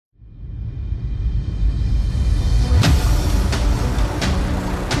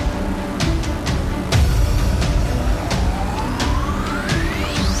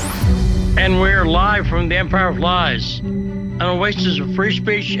live from the Empire of Lies, an oasis of free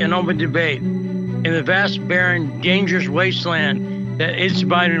speech and open debate in the vast, barren, dangerous wasteland that is the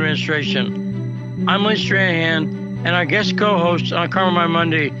Biden administration. I'm Lee Stranahan, and our guest co-host on Carmine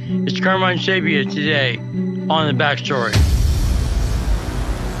Monday is Carmine Sabia today on The Backstory.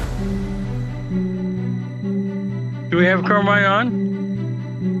 Do we have Carmine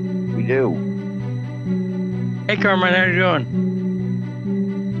on? We do. Hey, Carmine, how are you doing?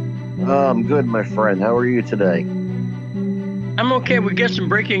 I'm good, my friend. How are you today? I'm okay. We get some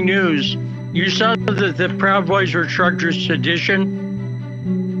breaking news. You saw that the Proud Boys were charged with sedition?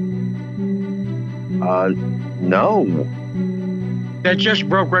 No. That just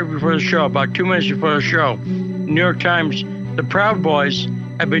broke right before the show, about 2 minutes before the show. New York Times, the Proud Boys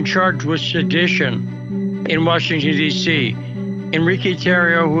have been charged with sedition in Washington, D.C. Enrique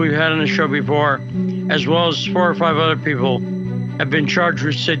Tarrio, who we've had on the show before, as well as 4 or 5 other people, have been charged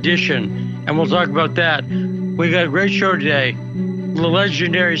with sedition. And we'll talk about that. We got a great show today. The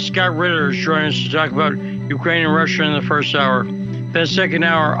legendary Scott Ritter is joining us to talk about Ukraine and Russia in the first hour. Then second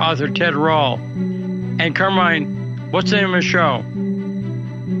hour, author Ted Rall. And Carmine, what's the name of the show?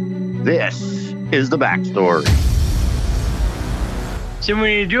 This is The Backstory. See,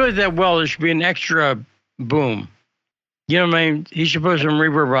 when you do it that well, there should be an extra boom. You know what I mean? He should put some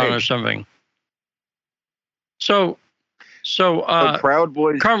reverb on or something. So Proud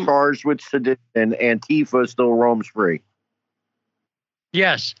Boys charged with sedition, Antifa still roams free.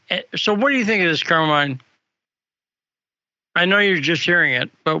 Yes. So what do you think of this, Carmine? I know you're just hearing it,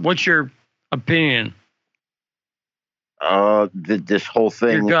 but what's your opinion? This whole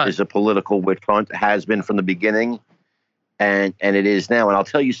thing is a political witch hunt, has been from the beginning, and it is now. And I'll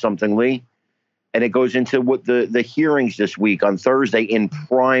tell you something, Lee, and it goes into what the hearings this week on Thursday in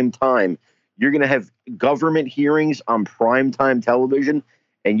prime time. You're going to have government hearings on primetime television,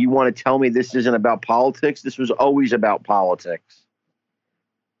 and you want to tell me this isn't about politics? This was always about politics.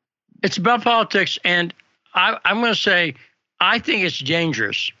 It's about politics, and I'm going to say I think it's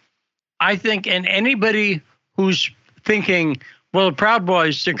dangerous. I think, and anybody who's thinking, well, the Proud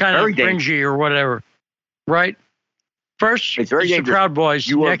Boys, they're kind of fringy or whatever, right? First, it's the Proud Boys.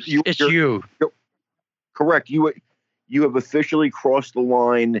 Next, it's you. Correct. You have officially crossed the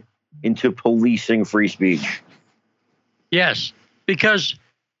line into policing free speech. Yes, because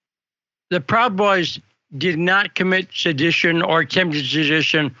the Proud Boys did not commit sedition or attempted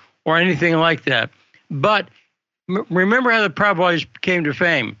sedition or anything like that. But remember how the Proud Boys came to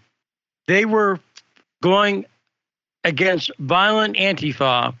fame. They were going against violent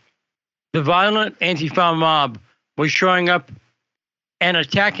Antifa. The violent Antifa mob was showing up and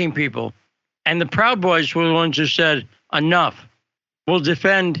attacking people. And the Proud Boys were the ones who said, enough. We'll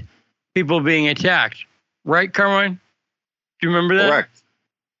defend people being attacked. Right, Carmine? Do you remember that? Correct.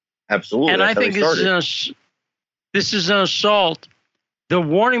 Absolutely. And I think this is an assault. The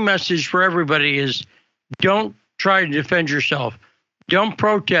warning message for everybody is don't try to defend yourself. Don't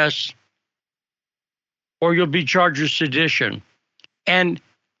protest or you'll be charged with sedition. And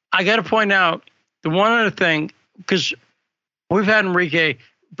I got to point out the one other thing, because we've had Enrique.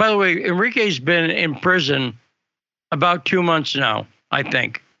 By the way, Enrique's been in prison about 2 months now, I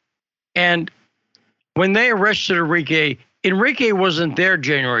think. And when they arrested Enrique wasn't there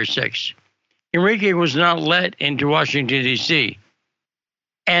January 6th. Enrique was not let into Washington, D.C.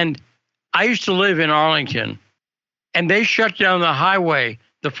 And I used to live in Arlington, and they shut down the highway,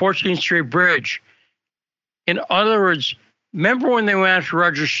 the 14th Street Bridge. In other words, remember when they went after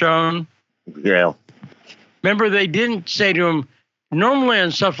Roger Stone? Yeah. Remember, they didn't say to him, normally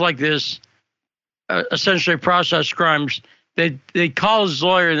on stuff like this, essentially process crimes, they call his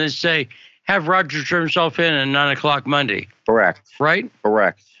lawyer and they say, have Roger turn himself in at 9 o'clock Monday. Correct. Right?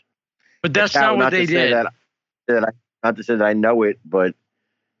 Correct. But that's not what they did. Not to say that I know it, but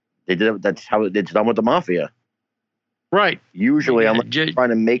they did it. That's how it's done with the mafia. Right. Usually, I'm trying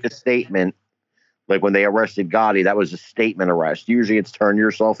to make a statement. Like when they arrested Gotti, that was a statement arrest. Usually it's turn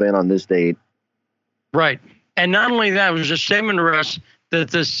yourself in on this date. Right. And not only that, it was a statement arrest that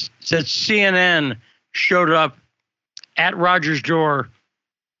CNN showed up at Roger's door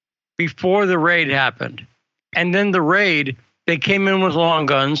before the raid happened. And then the raid, they came in with long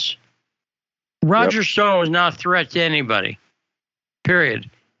guns. Roger Stone was not a threat to anybody, period.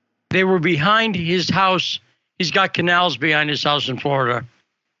 They were behind his house. He's got canals behind his house in Florida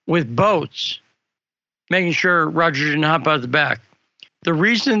with boats, making sure Roger didn't hop out the back. The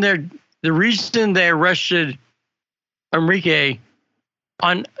reason they arrested Enrique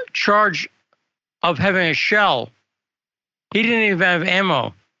on charge of having a shell, he didn't even have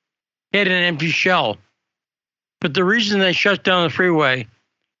ammo. He had an empty shell. But the reason they shut down the freeway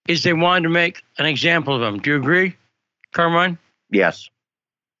is they wanted to make an example of him. Do you agree, Carmine? Yes.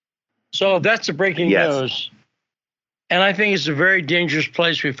 So that's the breaking news. And I think it's a very dangerous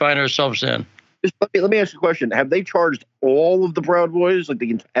place we find ourselves in. Let me ask you a question. Have they charged all of the Proud Boys, like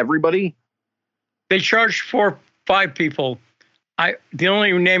everybody? They charged 4 or 5 people. The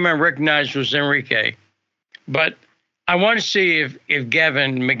only name I recognized was Enrique. But I want to see if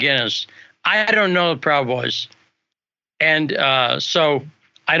Gavin McGinnis, I don't know the Proud Boys. And so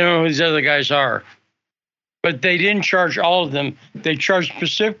I don't know who these other guys are. But they didn't charge all of them. They charged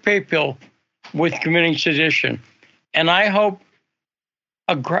specific people with committing sedition. And I hope,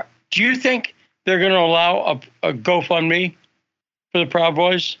 do you think they're going to allow a GoFundMe for the Proud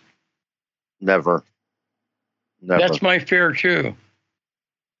Boys? Never. That's my fear too.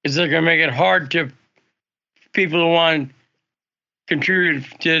 Is they're going to make it hard to people who want to contribute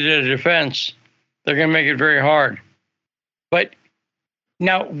to the defense. They're going to make it very hard. But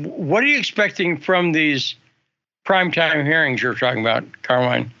now, what are you expecting from these primetime hearings you're talking about,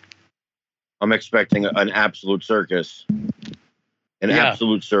 Carmine? I'm expecting an absolute circus.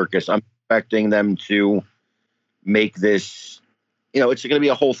 Absolute circus. I'm expecting them to make this, it's going to be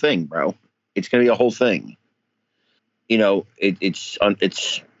a whole thing, bro. It's going to be a whole thing. I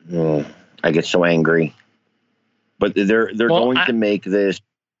get so angry. But they're going to make this.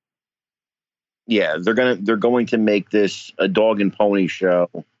 Yeah, they're going to make this a dog and pony show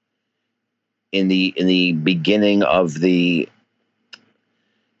in the beginning of to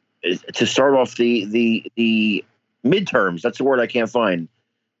start off the midterms. That's the word I can't find.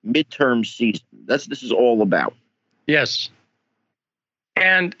 Midterm season. This is all about. Yes.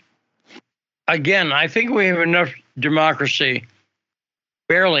 And again, I think we have enough democracy,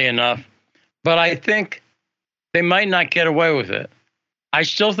 barely enough, but I think they might not get away with it. I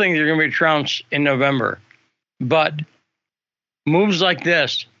still think they're going to be trounced in November. But moves like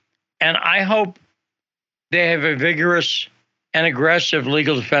this, and I hope they have a vigorous and aggressive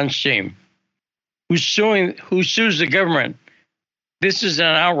legal defense team who sues the government. This is an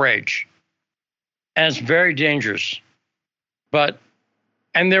outrage, and it's very dangerous.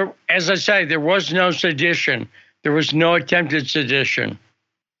 And there, as I say, there was no sedition. There was no attempted sedition.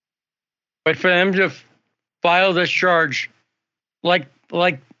 But for them to file this charge, like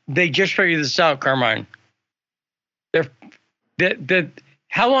they just figured this out, Carmine.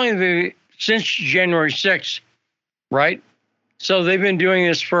 How long have they, since January 6th, right? So they've been doing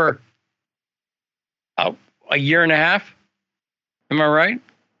this for a year and a half. Am I right?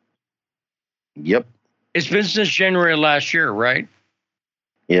 Yep. It's been since January last year, right?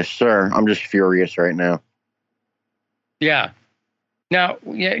 Yes, sir. I'm just furious right now. Yeah. Now,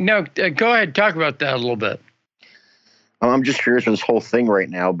 go ahead, talk about that a little bit. I'm just furious with this whole thing right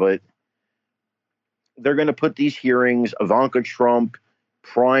now, but they're going to put these hearings, Ivanka Trump,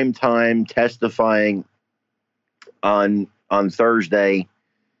 prime time testifying on Thursday.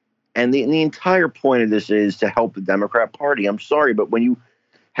 And the entire point of this is to help the Democrat Party. I'm sorry, but when you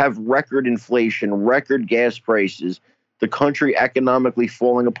have record inflation, record gas prices, the country economically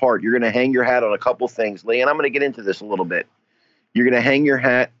falling apart, you're going to hang your hat on a couple things, Lee, and I'm going to get into this a little bit. You're going to hang your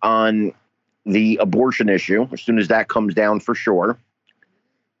hat on the abortion issue as soon as that comes down, for sure.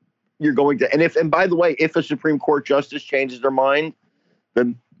 You're going to, and by the way, if a Supreme Court justice changes their mind,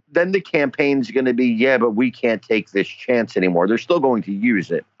 then the campaign's going to be, yeah, but we can't take this chance anymore. They're still going to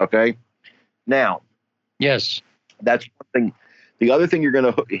use it. Okay. Now, yes, that's one thing. The other thing you're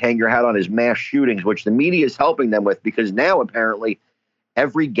going to hang your hat on is mass shootings, which the media is helping them with, because now apparently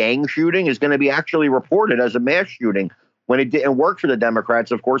every gang shooting is going to be actually reported as a mass shooting. When it didn't work for the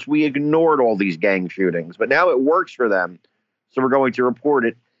Democrats, of course, we ignored all these gang shootings, but now it works for them. So we're going to report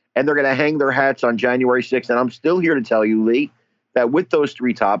it, and they're going to hang their hats on January 6th. And I'm still here to tell you, Lee, that with those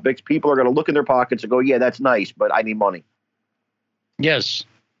 3 topics, people are going to look in their pockets and go, yeah, that's nice, but I need money. Yes.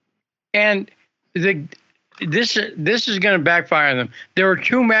 And this is going to backfire on them. There were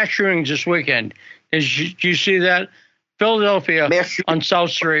 2 mass shootings this weekend. Did you see that? Philadelphia on South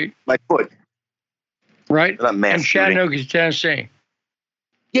Street. My foot. Right? And Chattanooga, Tennessee.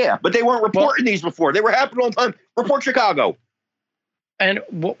 Yeah, but they weren't reporting these before. They were happening all the time. Report Chicago. And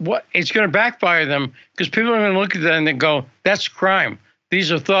what it's going to backfire them, because people are going to look at that and they go, that's crime.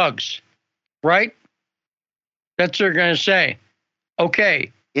 These are thugs. Right? That's what they're going to say. Okay.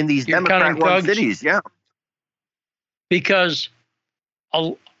 In these Democrat-run cities, yeah. Because,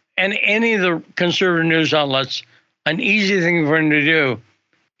 and any of the conservative news outlets, an easy thing for them to do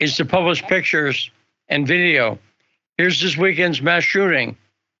is to publish pictures and video. Here's this weekend's mass shooting.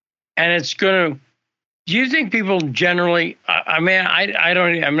 And it's going to, do you think people generally, I'm not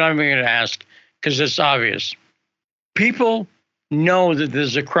even going to ask because it's obvious. People know that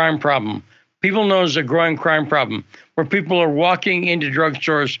there's a crime problem. People know there's a growing crime problem where people are walking into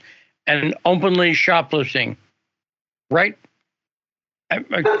drugstores and openly shoplifting, right?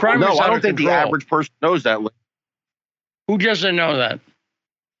 Crime no, is I out don't of think control. the average person knows that. Who doesn't know that?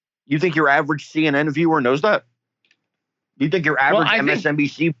 You think your average CNN viewer knows that? You think your average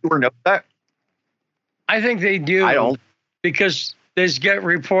MSNBC viewer knows that? I think they do. I don't. Because they get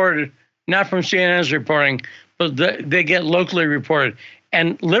reported, not from CNN's reporting, but they get locally reported.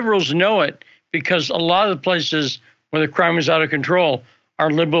 And liberals know it because a lot of the places where the crime is out of control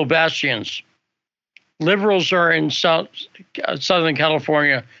are liberal bastions. Liberals are in Southern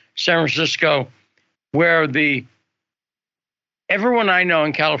California, San Francisco, where everyone I know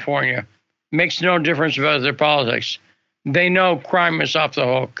in California makes no difference about their politics. They know crime is off the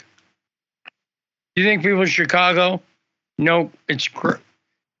hook. Do you think people in Chicago know it's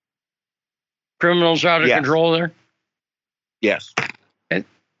criminals out of control there? Yes.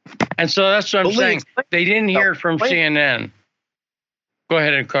 And so that's what I'm saying. They didn't hear it from CNN. Go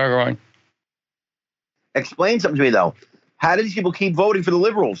ahead, Carmine. Explain something to me, though. How do these people keep voting for the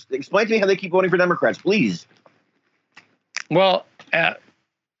liberals? Explain to me how they keep voting for Democrats, please. Well,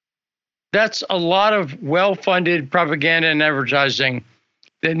 that's a lot of well-funded propaganda and advertising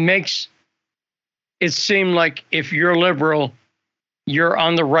that makes it seem like if you're liberal, you're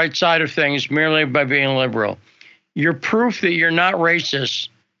on the right side of things merely by being liberal. Your proof that you're not racist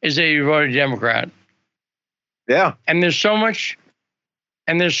is that you voted Democrat. Yeah. And there's so much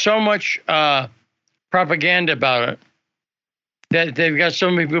propaganda about it that they've got so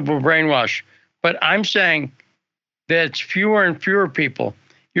many people brainwashed. But I'm saying that it's fewer and fewer people.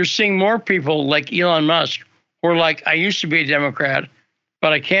 You're seeing more people like Elon Musk who are like, I used to be a Democrat,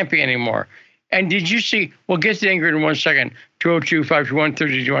 but I can't be anymore. And did you see, we'll get to Ingrid in 1 second,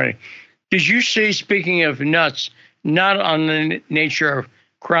 202-521-3020. Did you see, speaking of nuts, not on the nature of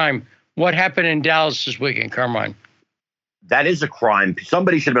crime, what happened in Dallas this weekend, Carmine? That is a crime.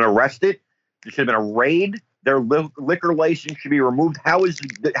 Somebody should have been arrested. There should have been a raid. Their liquor license should be removed.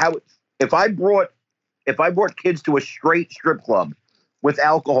 If I brought kids to a straight strip club with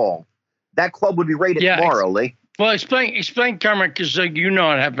alcohol, that club would be raided tomorrow, Lee. Well, explain, Carmine, because you know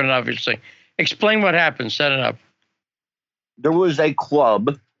what happened, obviously. Explain what happened. Set it up. There was a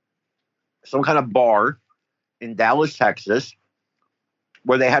club, some kind of bar in Dallas, Texas,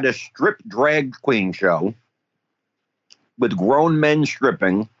 where they had a strip drag queen show with grown men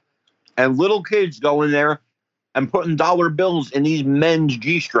stripping and little kids going there and putting dollar bills in these men's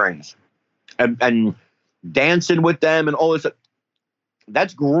G-strings and dancing with them and all this.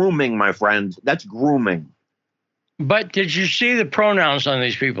 That's grooming, my friend. That's grooming. But did you see the pronouns on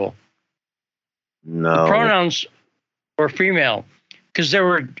these people? No. The pronouns were female because they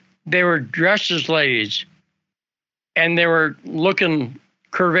were dressed as ladies and they were looking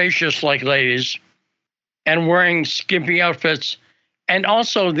curvaceous like ladies and wearing skimpy outfits. And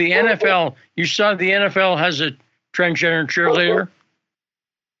also the NFL, you saw the NFL has a transgender cheerleader.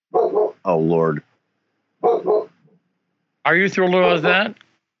 Oh, Lord. Are you thrilled about that?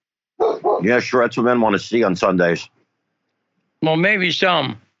 Yeah, sure. That's what men want to see on Sundays. Well, maybe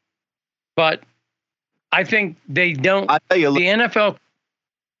some. But I think they don't. I tell you, the NFL.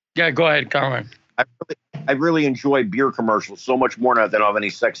 Yeah, go ahead, Carmine. I really enjoy beer commercials so much more now than I have any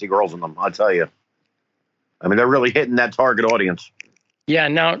sexy girls in them. I'll tell you. I mean, they're really hitting that target audience. Yeah,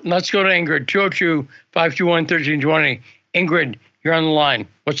 now let's go to Ingrid, 202-521-1320. Ingrid, you're on the line.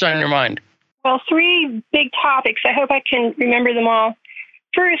 What's on your mind? Well, 3 big topics. I hope I can remember them all.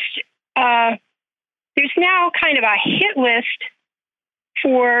 First, there's now kind of a hit list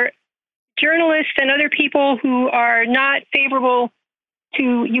for journalists and other people who are not favorable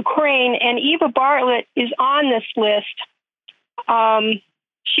to Ukraine, and Eva Bartlett is on this list.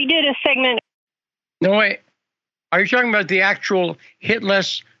 She did a segment. No, wait. Are you talking about the actual hit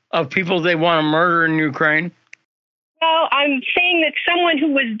list of people they want to murder in Ukraine? Well, I'm saying that someone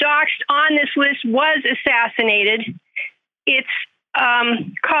who was doxxed on this list was assassinated. It's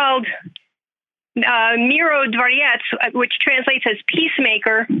called Miro Dvaryets, which translates as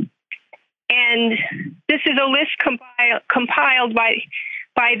peacemaker. And this is a list compiled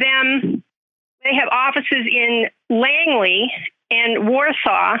by them. They have offices in Langley and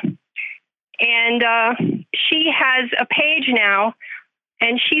Warsaw. And she has a page now,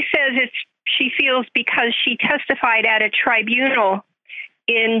 and she says she feels because she testified at a tribunal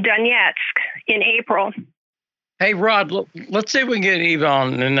in Donetsk in April. Hey, Rod, let's see if we can get Eva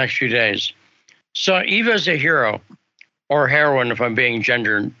on in the next few days. So Eva's a hero, or heroine if I'm being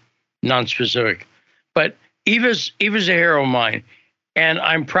gender non-specific. But Eva's a hero of mine, and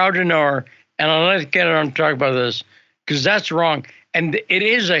I'm proud to know her, and I'd like to get her on to talk about this, because that's wrong. And it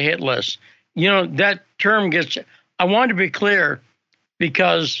is a hit list. You know, that term gets, I want to be clear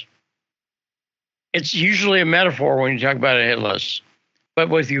because it's usually a metaphor when you talk about a hit list. But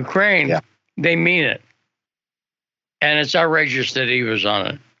with Ukraine, they mean it. And it's outrageous that he was on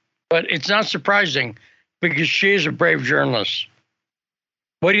it. But it's not surprising because she is a brave journalist.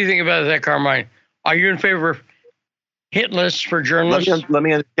 What do you think about that, Carmine? Are you in favor of hit lists for journalists? Let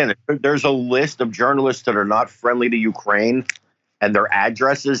me understand it. There's a list of journalists that are not friendly to Ukraine, and their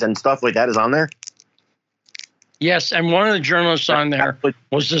addresses and stuff like that is on there? Yes, and one of the journalists on there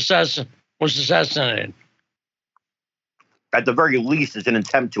was assassinated. At the very least, it's an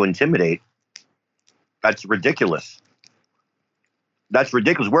attempt to intimidate. That's ridiculous. That's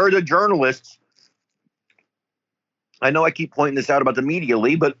ridiculous. Where are the journalists? I know I keep pointing this out about the media,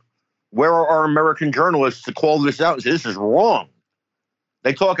 Lee, but where are our American journalists to call this out and say this is wrong?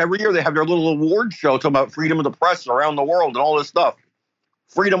 They talk every year. They have their little award show talking about freedom of the press around the world and all this stuff.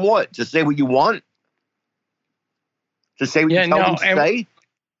 Freedom what? To say what you want? To say what you tell them to say?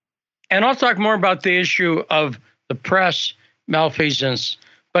 And I'll talk more about the issue of the press malfeasance.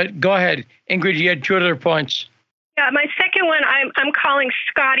 But go ahead. Ingrid, you had two other points. Yeah, my second one I'm calling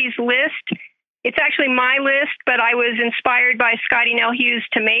Scotty's List. It's actually my list, but I was inspired by Scotty Nell Hughes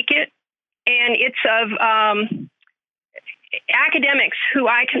to make it. And it's of academics who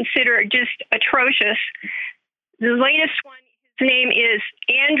I consider just atrocious. The latest one, his name is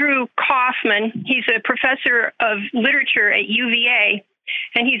Andrew Kaufman. He's a professor of literature at UVA,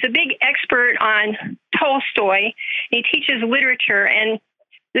 and he's a big expert on Tolstoy. He teaches literature, and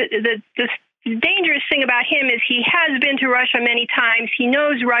the dangerous thing about him is he has been to Russia many times. He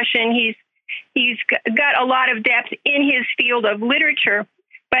knows Russian. He's got a lot of depth in his field of literature,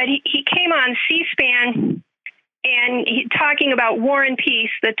 but he came on C-SPAN and talking about War and Peace,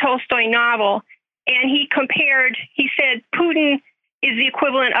 the Tolstoy novel, and he said Putin is the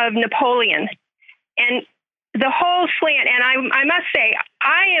equivalent of Napoleon. And the whole slant, and I must say,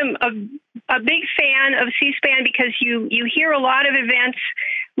 I am a big fan of C-SPAN because you hear a lot of events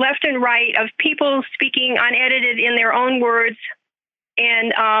left and right of people speaking unedited in their own words.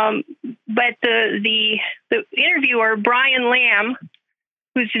 And but the interviewer, Brian Lamb,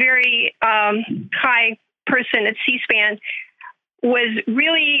 who's very high person at C-SPAN, was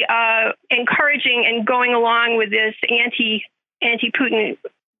really encouraging and going along with this anti-Putin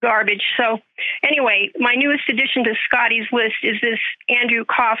garbage. So anyway, my newest addition to Scotty's List is this Andrew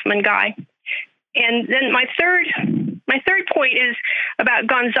Kaufman guy. And then my third point is about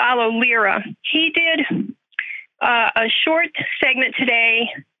Gonzalo Lira. He did a short segment today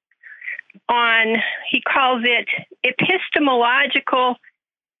on, he calls it epistemological,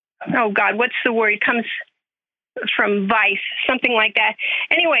 oh God, what's the word? It comes from Vice, something like that.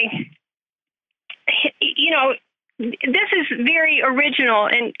 Anyway, you know, this is very original,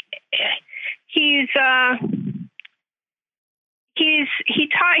 and he talked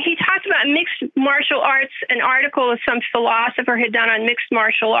about mixed martial arts, an article some philosopher had done on mixed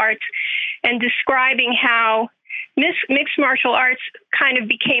martial arts, and describing how mixed martial arts kind of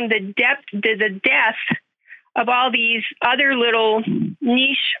became the death of all these other little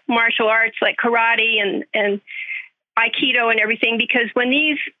niche martial arts like karate and Aikido and everything, because when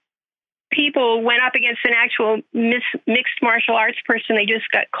these people went up against an actual mixed martial arts person, they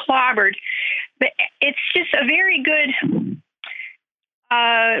just got clobbered. But it's just a very good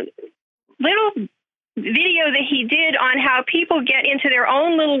little video that he did on how people get into their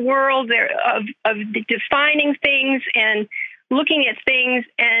own little world of defining things and looking at things,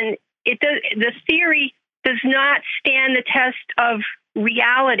 and the theory does not stand the test of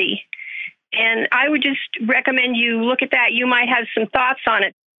reality. And I would just recommend you look at that. You might have some thoughts on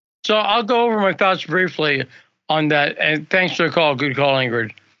it. So I'll go over my thoughts briefly on that. And thanks for the call. Good call,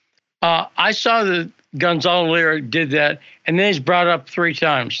 Ingrid. I saw that Gonzalo Lira did that, and then he's brought up 3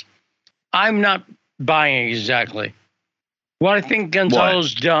 times. I'm not buying it exactly. What I think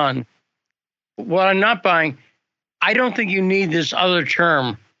Gonzalo's done, what I'm not buying, I don't think you need this other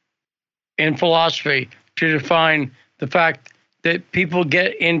term in philosophy to define the fact that people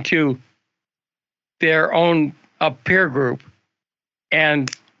get into their own peer group and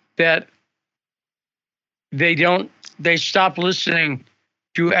that they stop listening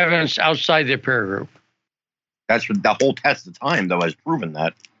to evidence outside their peer group. That's the whole test of time, though, has proven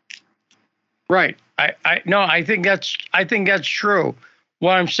that. Right. I think that's true.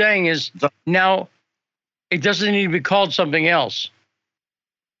 What I'm saying is now it doesn't need to be called something else.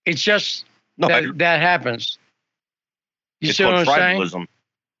 It's just that happens. You see what I'm saying? Tribalism.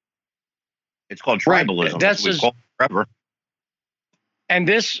 It's called tribalism. Right. That's what we call it forever. And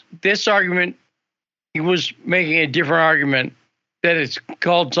this argument he was making a different argument that it's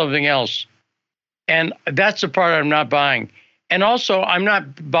called something else. And that's the part I'm not buying. And also, I'm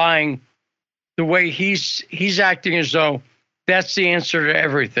not buying the way he's acting as though that's the answer to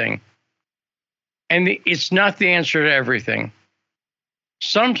everything. And it's not the answer to everything.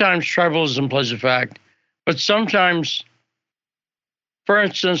 Sometimes tribalism plays a fact, but sometimes, for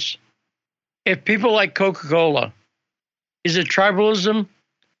instance, if people like Coca-Cola, is it tribalism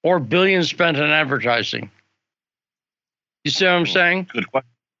or billions spent on advertising? You see what I'm saying? Good question.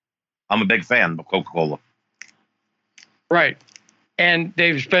 I'm a big fan of Coca-Cola. Right. And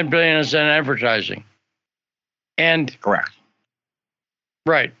they've spent billions on advertising. And correct.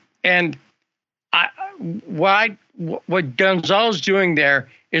 Right. And what Gonzalo's doing there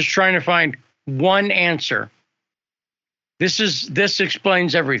is trying to find one answer. This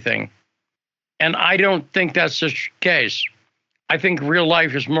explains everything. And I don't think that's the case. I think real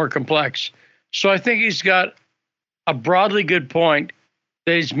life is more complex. So I think he's got a broadly good point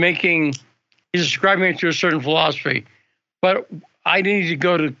that he's making. He's describing it to a certain philosophy. But I need to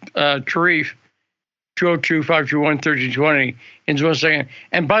go to Tarif, 202-521-1320 in 1 second.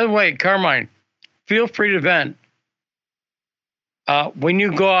 And by the way, Carmine, feel free to vent. When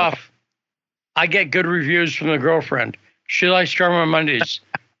you go off, I get good reviews from the girlfriend. She likes Carmine Mondays.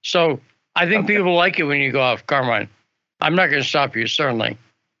 So I think people like it when you go off, Carmine. I'm not going to stop you, certainly.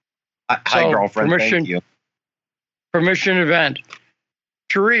 Hi, girlfriend. Thank you. Permission to vent.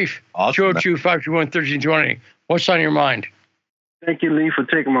 Tarif, awesome. 202-521-1320. What's on your mind? Thank you, Lee, for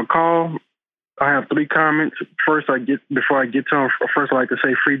taking my call. I have 3 comments. Before I get to them, first I'd like to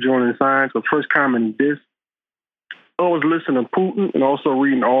say free joining signs. The first comment is this. I was listening to Putin and also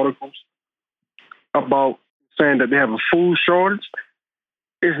reading articles about saying that they have a food shortage.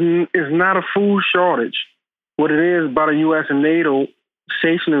 It's not a food shortage. What it is, by the U.S. and NATO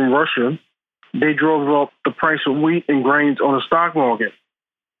sanctioning Russia, they drove up the price of wheat and grains on the stock market,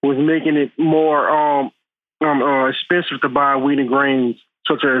 was making it more expensive to buy wheat and grains,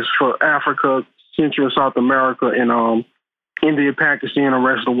 such as for Africa, Central and South America, and India, Pakistan, and the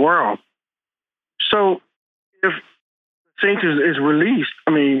rest of the world. So if sanctions is released,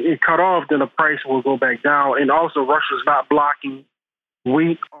 it cut off, then the price will go back down. And also Russia's not blocking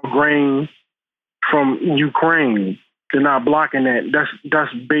wheat or grain from Ukraine. They're not blocking that.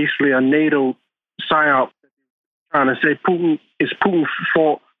 That's basically a NATO psyop trying to say it's Putin's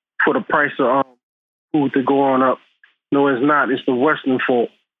fault for the price of food to go on up. No, it's not. It's the Western fault.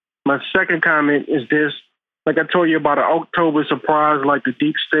 My second comment is this. Like I told you about an October surprise, like the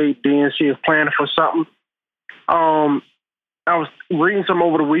deep state, DNC is planning for something. I was reading some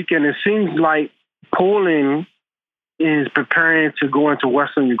over the weekend. It seems like Poland is preparing to go into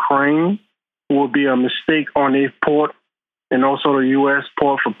Western Ukraine. Will be a mistake on their port and also the U.S.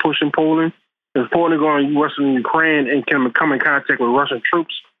 port for pushing Poland. If Poland going to Western Ukraine and can come in contact with Russian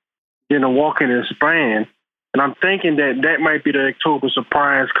troops, then a walk in and span. And I'm thinking that might be the October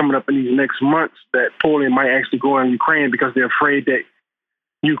surprise coming up in these next months, that Poland might actually go in Ukraine because they're afraid that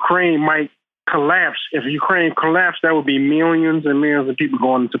Ukraine might collapse. If Ukraine collapsed, that would be millions and millions of people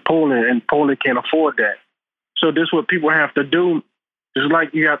going into Poland, and Poland can't afford that. So this is what people have to do. Just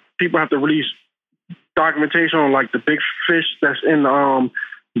like people have to release documentation on like the big fish that's in the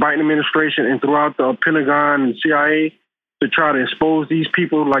Biden administration and throughout the Pentagon and CIA to try to expose these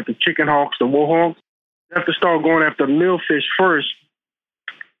people like the chicken hawks, the war hawks. You have to start going after the little fish first.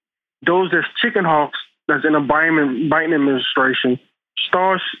 Those that's chicken hawks that's in the Biden administration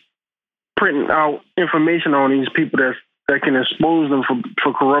starts printing out information on these people that can expose them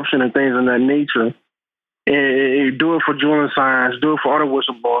for corruption and things of that nature. And do it for joining signs, do it for other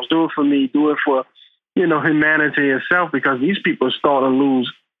whistleblowers, do it for me, do it for, humanity itself, because these people are starting to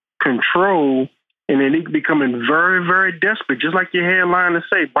lose control and they're becoming very, very desperate. Just like your headline to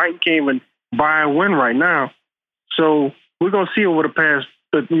say, Biden can't even buy a win right now. So we're going to see over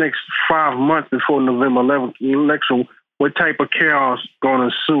the next 5 months before November 11th election, what type of chaos going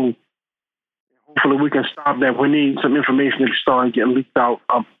to ensue. Hopefully we can stop that. We need some information to start getting leaked out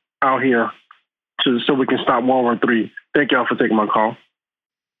here so we can stop World War III. Thank y'all for taking my call.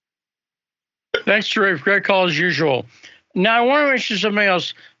 Thanks, Sharif. Great call as usual. Now, I want to mention something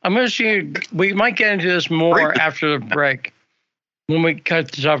else. I'm going to see, we might get into this more after the break when we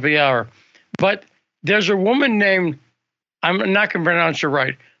cut the top of the hour. But there's a woman named, I'm not going to pronounce her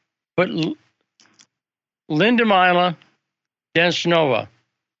right, but Linda Mila Densnova.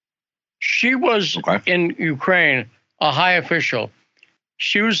 She was in Ukraine, a high official.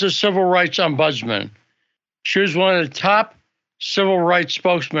 She was the civil rights ombudsman. She was one of the top civil rights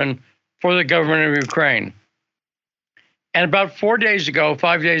spokesmen for the government of Ukraine. And about 5 days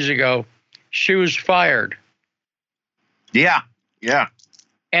ago, she was fired. Yeah.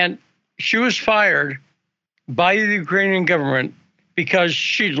 And she was fired by the Ukrainian government because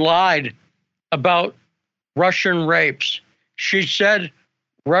she lied about Russian rapes. She said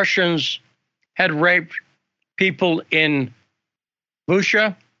Russians had raped people in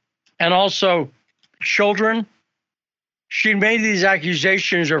Bucha and also children. She made these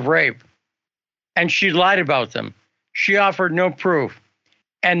accusations of rape, and she lied about them. She offered no proof.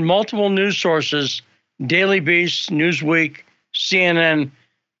 And multiple news sources, Daily Beast, Newsweek, CNN,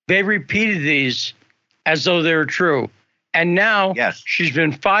 they repeated these as though they were true. And now she's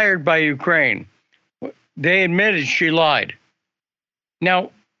been fired by Ukraine. They admitted she lied.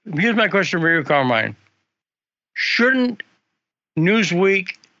 Now, here's my question for you, Carmine. Shouldn't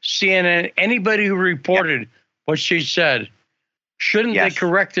Newsweek, CNN, anybody who reported what she said, shouldn't they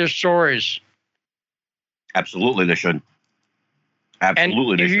correct their stories? Absolutely, they should.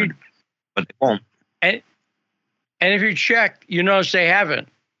 Absolutely, they should. But they won't. And if you check, you notice they haven't.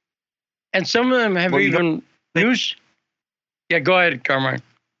 And some of them have news. Yeah, go ahead, Carmine.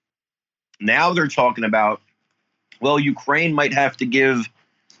 Now they're talking about, well, Ukraine might have to give,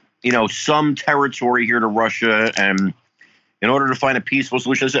 some territory here to Russia, and in order to find a peaceful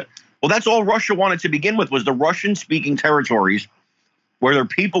solution. Well, that's all Russia wanted to begin with, was the Russian-speaking territories where their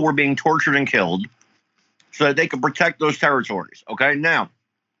people were being tortured and killed so that they could protect those territories. Okay, now,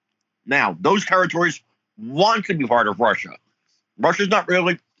 those territories want to be part of Russia. Russia's not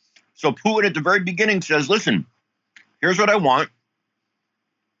really. So Putin at the very beginning says, listen, here's what I want.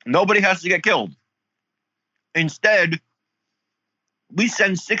 Nobody has to get killed. Instead, we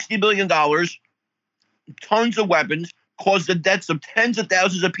send $60 billion, tons of weapons, cause the deaths of tens of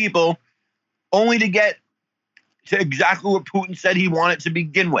thousands of people, only to get to exactly what Putin said he wanted to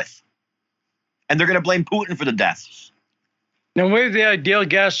begin with. And they're going to blame Putin for the deaths. Now, we have the ideal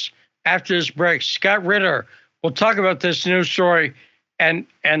guest after this break, Scott Ritter. We'll talk about this news story, and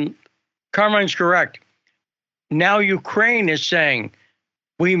Carmine's correct. Now Ukraine is saying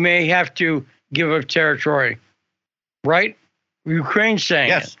we may have to give up territory, right? Ukraine's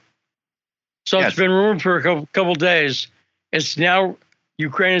saying it. So it's been rumored for a couple days. It's now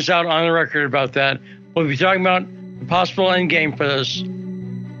Ukraine is out on the record about that. We'll be talking about the possible endgame for this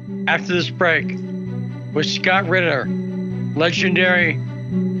after this break with Scott Ritter, legendary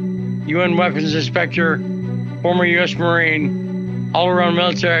UN weapons inspector, former U.S. Marine, all-around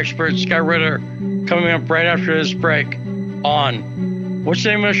military expert, Scott Ritter, coming up right after this break on, what's the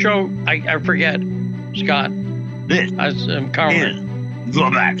name of the show? I forget, Scott. This is The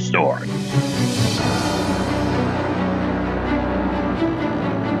Backstory.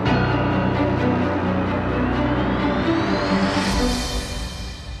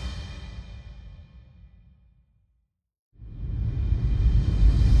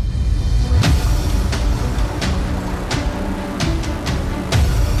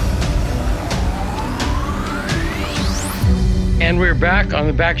 And we're back on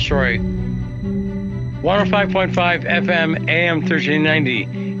The Backstory. 105.5 FM, AM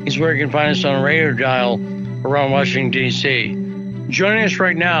 1390 is where you can find us on a radio dial around Washington, D.C. Joining us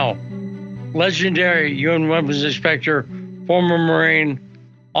right now, legendary UN weapons inspector, former Marine,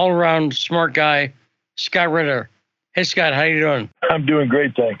 all-around smart guy, Scott Ritter. Hey, Scott, how you doing? I'm doing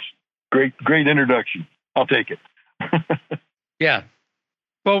great, thanks. Great introduction. I'll take it. Yeah.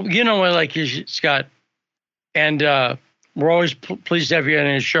 Well, you know I like you, Scott. And we're always pleased to have you on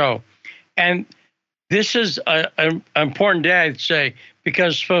the show. And this is an important day, I'd say,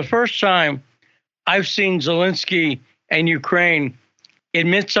 because for the first time, I've seen Zelensky and Ukraine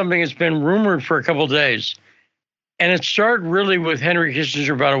admit something that's been rumored for a couple of days. And it started really with Henry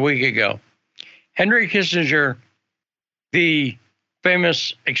Kissinger about a week ago. Henry Kissinger, the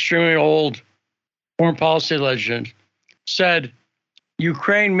famous, extremely old foreign policy legend, said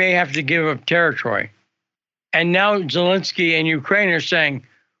Ukraine may have to give up territory. And now Zelensky and Ukraine are saying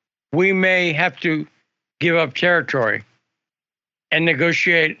we may have to give up territory and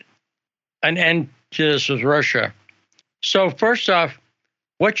negotiate an end to this with Russia. So first off,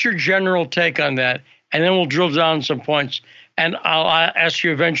 what's your general take on that? And then we'll drill down some points. And I'll ask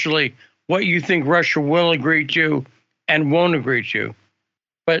you eventually what you think Russia will agree to and won't agree to.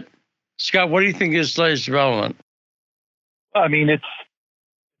 But Scott, what do you think is the latest development? I mean,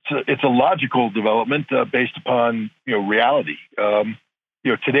 it's a logical development based upon reality.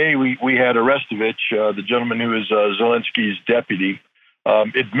 Today we had Arestovich, the gentleman who is Zelensky's deputy,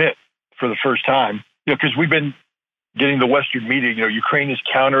 admit for the first time, because we've been getting the Western media, Ukraine is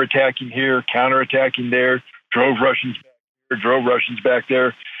counterattacking here, counterattacking there, drove Russians back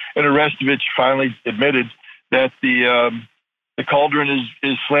there, and Arestovich finally admitted that the the cauldron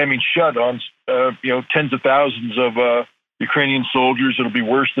is slamming shut on tens of thousands of Ukrainian soldiers. It'll be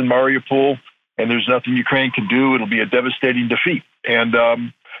worse than Mariupol, and there's nothing Ukraine can do. It'll be a devastating defeat, and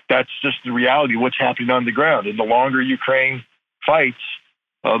that's just the reality of what's happening on the ground. And the longer Ukraine fights,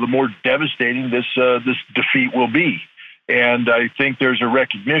 the more devastating this defeat will be. And I think there's a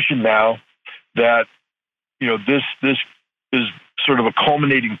recognition now that this is sort of a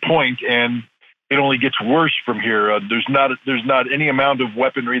culminating point, and it only gets worse from here. There's not any amount of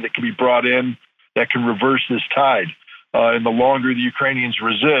weaponry that can be brought in that can reverse this tide. And the longer the Ukrainians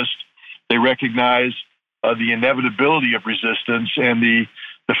resist, they recognize the inevitability of resistance and the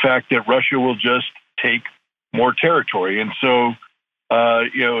fact that Russia will just take more territory. And so,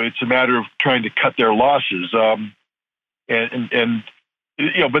 it's a matter of trying to cut their losses. But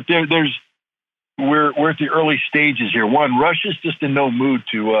we're at the early stages here. One, Russia's just in no mood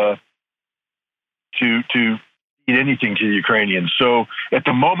to eat anything to the Ukrainians. So at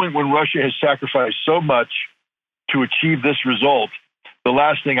the moment when Russia has sacrificed so much to achieve this result, the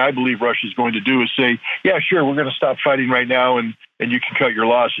last thing I believe Russia is going to do is say, yeah, sure, we're going to stop fighting right now and you can cut your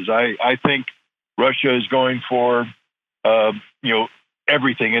losses. I think Russia is going for,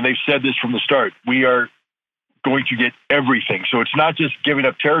 everything. And they've said this from the start. We are going to get everything. So it's not just giving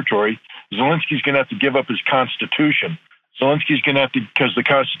up territory. Zelensky's going to have to give up his constitution. Zelensky's going to have to, because the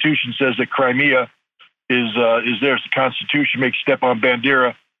Constitution says that Crimea is theirs. The Constitution makes Stepan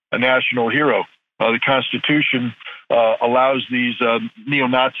Bandera a national hero. The Constitution allows these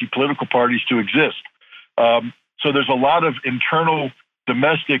neo-Nazi political parties to exist. So there's a lot of internal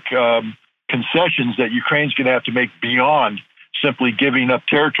domestic concessions that Ukraine's going to have to make beyond simply giving up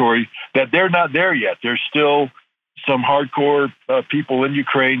territory, that they're not there yet. There's still some hardcore people in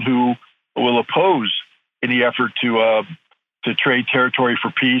Ukraine who will oppose any effort to trade territory for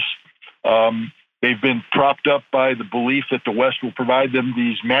peace. They've been propped up by the belief that the West will provide them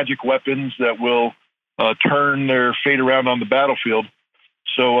these magic weapons that will turn their fate around on the battlefield.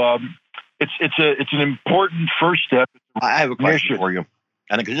 So it's an important first step. I have a question for you,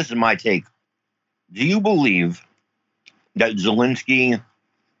 and because this is my take. Do you believe that Zelensky,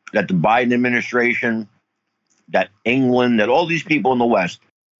 that the Biden administration, that England, that all these people in the West,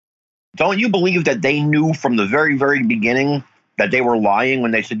 don't you believe that they knew from the very, very beginning that they were lying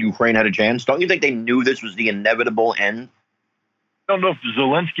when they said Ukraine had a chance? Don't you think they knew this was the inevitable end? I don't know if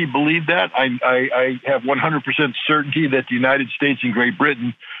Zelensky believed that. I have 100% certainty that the United States and Great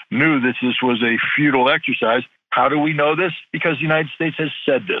Britain knew that this was a futile exercise. How do we know this? Because the United States has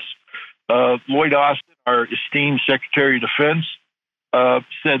said this. Lloyd Austin, our esteemed Secretary of Defense,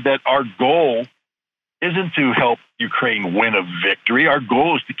 said that our goal isn't to help Ukraine win a victory. Our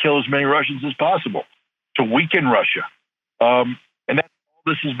goal is to kill as many Russians as possible, to weaken Russia. And that's all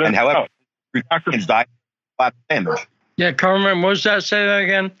this has been and however, Ukrainians died damage. Yeah, Carmine, what was that? Say that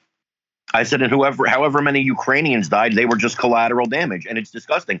again. I said, and however many Ukrainians died, they were just collateral damage, and it's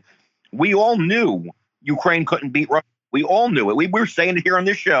disgusting. We all knew Ukraine couldn't beat Russia. We all knew it. We were saying it here on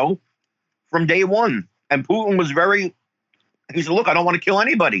this show from day one. And Putin was he said, look, I don't want to kill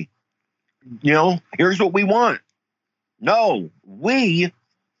anybody. Here's what we want. No, we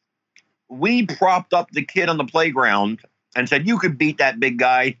propped up the kid on the playground and said, you could beat that big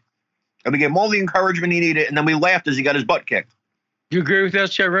guy. And we gave him all the encouragement he needed, and then we laughed as he got his butt kicked. You agree with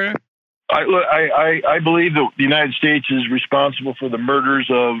that, Scott Ritter? I believe that the United States is responsible for the murders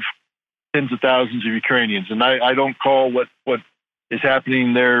of tens of thousands of Ukrainians. And I don't call what is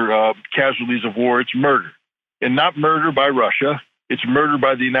happening there casualties of war. It's murder. And not murder by Russia. It's murder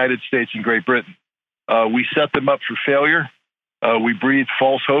by the United States and Great Britain. We set them up for failure. We breathed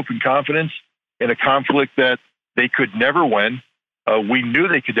false hope and confidence in a conflict that they could never win. We knew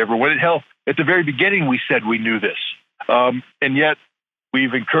they could never win it. Hell, at the very beginning, we said we knew this. And yet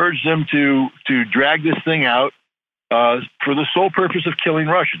we've encouraged them to drag this thing out for the sole purpose of killing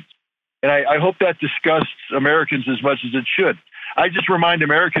Russians. And I hope that disgusts Americans as much as it should. I just remind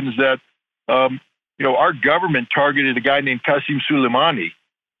Americans that, our government targeted a guy named Qasem Soleimani,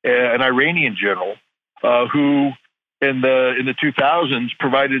 an Iranian general, who in the 2000s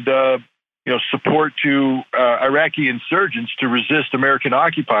provided support to Iraqi insurgents to resist American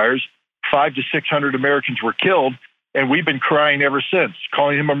occupiers. 500 to 600 Americans were killed, and we've been crying ever since,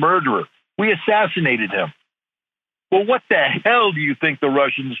 calling him a murderer. We assassinated him. Well, what the hell do you think the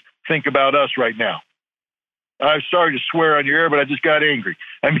Russians think about us right now? I'm sorry to swear on your air, but I just got angry.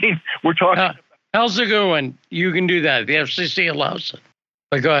 I mean, we're talking. How's a good one? You can do that. The FCC allows it.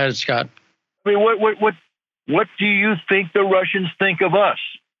 But go ahead, Scott. I mean, what do you think the Russians think of us?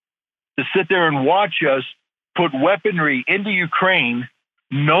 To sit there and watch us put weaponry into Ukraine,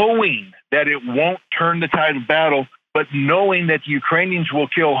 knowing that it won't turn the tide of battle, but knowing that the Ukrainians will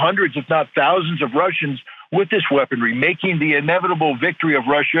kill hundreds, if not thousands of Russians with this weaponry, making the inevitable victory of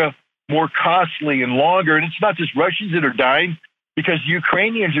Russia more costly and longer. And it's not just Russians that are dying, because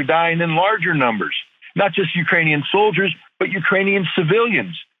Ukrainians are dying in larger numbers, not just Ukrainian soldiers, but Ukrainian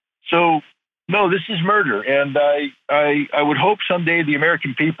civilians. So, no, this is murder. And I would hope someday the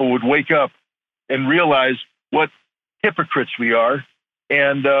American people would wake up and realize what hypocrites we are,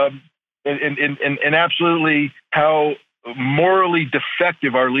 and absolutely how morally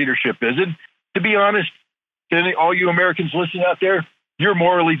defective our leadership is. And to be honest, to all you Americans listening out there, you're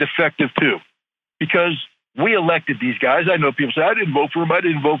morally defective too, because we elected these guys. I know people say, I didn't vote for him. I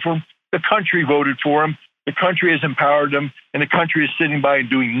didn't vote for him. The country voted for him. The country has empowered him, and the country is sitting by and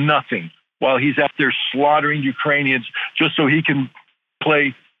doing nothing while he's out there slaughtering Ukrainians just so he can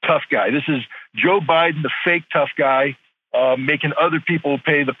play tough guy. This is Joe Biden, the fake tough guy, making other people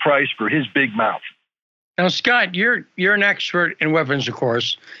pay the price for his big mouth. Now, Scott, you're an expert in weapons, of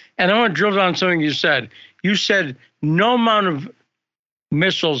course, and I want to drill down on something you said. You said no amount of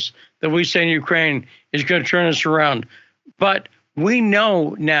missiles that we send to Ukraine is going to turn us around, but we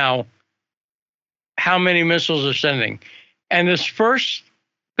know now how many missiles they're sending. And this first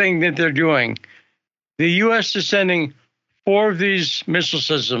thing that they're doing, the U.S. is sending 4 of these missile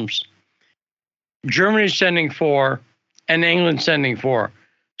systems. Germany's sending 4, and England's sending 4.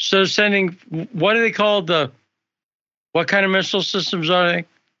 So sending, what are they called? What kind of missile systems are they?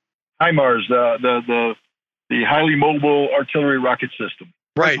 HIMARS, the highly mobile artillery rocket system.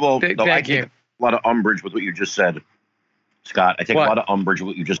 First of all, I take a lot of umbrage with what you just said, Scott. I take a lot of umbrage with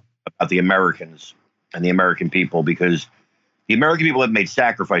what you just said about the Americans and the American people, because the American people have made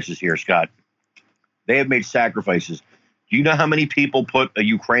sacrifices here, Scott. They have made sacrifices. Do you know how many people put a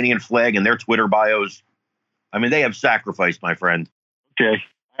Ukrainian flag in their Twitter bios? I mean, they have sacrificed, my friend. Okay.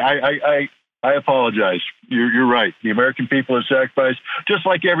 I apologize. You're right. The American people have sacrificed, just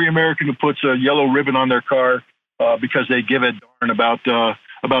like every American who puts a yellow ribbon on their car because they give a darn about the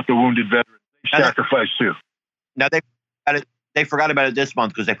wounded veterans. They sacrificed too. Now they forgot about it this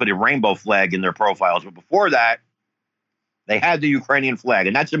month because they put a rainbow flag in their profiles. But before that, they had the Ukrainian flag,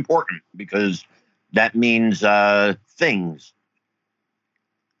 and that's important because that means things.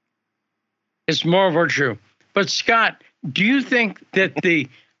 It's more virtue. But Scott, do you think that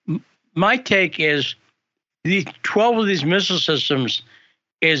my take is the 12 of these missile systems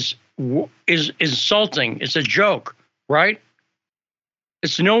is insulting? It's a joke, right?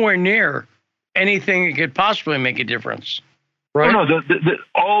 It's nowhere near anything that could possibly make a difference, right? Oh, no,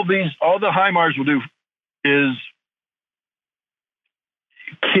 all the HIMARS will do is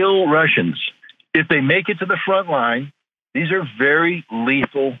kill Russians. If they make it to the front line, these are very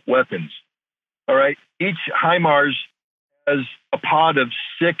lethal weapons. All right. Each HIMARS has a pod of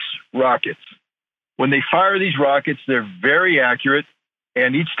 6 rockets. When they fire these rockets, they're very accurate.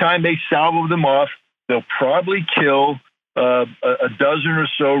 And each time they salvo them off, they'll probably kill a dozen or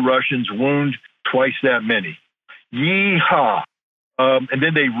so Russians, wound twice that many. Yeehaw. And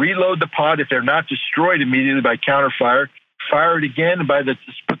then they reload the pod if they're not destroyed immediately by counterfire. Fire it again, and by the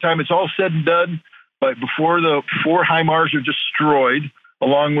time it's all said and done, but before the 4 HIMARS are destroyed,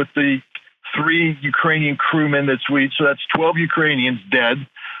 along with the 3 Ukrainian crewmen so that's 12 Ukrainians dead,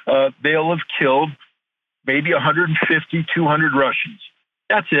 they'll have killed maybe 150, 200 Russians.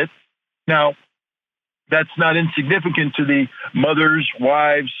 That's it. Now, that's not insignificant to the mothers,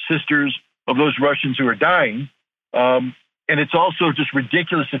 wives, sisters of those Russians who are dying. And it's also just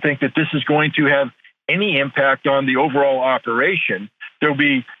ridiculous to think that this is going to have any impact on the overall operation. There'll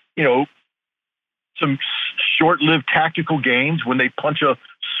be, some short-lived tactical gains when they punch a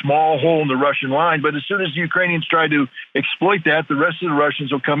small hole in the Russian line. But as soon as the Ukrainians try to exploit that, the rest of the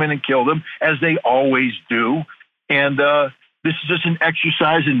Russians will come in and kill them, as they always do. And this is just an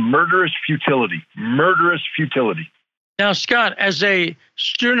exercise in murderous futility. Murderous futility. Now, Scott, as a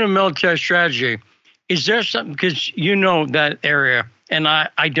student of military strategy, is there something, because you know that area, and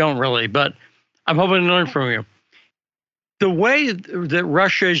I don't really, but I'm hoping to learn from you. The way that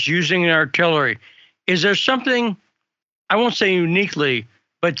Russia is using artillery, is there something, I won't say uniquely,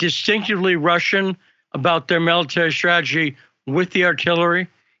 but distinctively Russian about their military strategy with the artillery?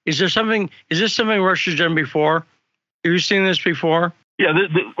 Is this something Russia's done before? Have you seen this before? Yeah,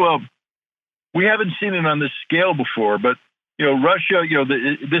 well, we haven't seen it on this scale before, but Russia,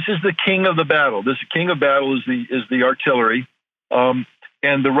 this is the king of the battle. This king of battle is the artillery, and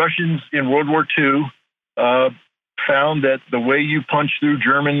the Russians in World War II found that the way you punch through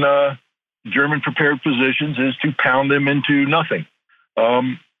German prepared positions is to pound them into nothing,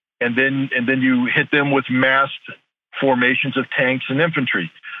 and then you hit them with massed formations of tanks and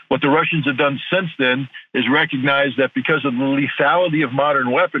infantry. What the Russians have done since then is recognize that because of the lethality of modern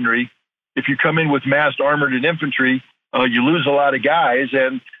weaponry, if you come in with massed armored and infantry, you lose a lot of guys.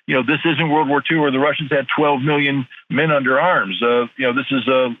 And, this isn't World War II where the Russians had 12 million men under arms. This is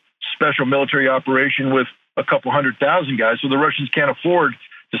a special military operation with a couple 100,000 guys. So the Russians can't afford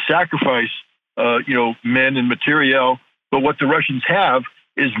to sacrifice, men and materiel. But what the Russians have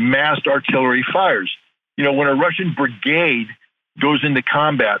is massed artillery fires. When a Russian brigade goes into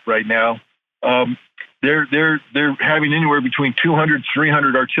combat right now, they're having anywhere between 200,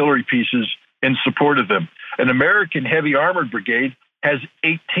 300 artillery pieces in support of them. An American heavy armored brigade has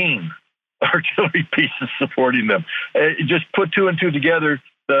 18 artillery pieces supporting them. Just put two and two together.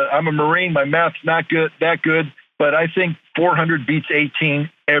 I'm a Marine. My math's not that good, but I think 400 beats 18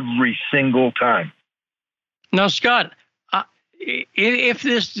 every single time. Now, Scott, if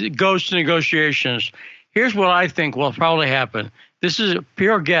this goes to negotiations, here's what I think will probably happen. This is a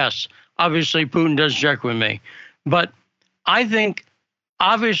pure guess. Obviously, Putin doesn't check with me. But I think,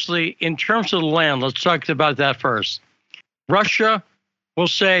 obviously, in terms of the land, let's talk about that first. Russia will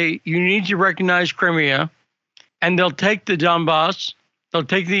say, you need to recognize Crimea, and they'll take the Donbass, they'll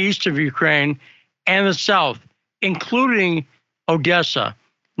take the east of Ukraine, and the south, including Odessa.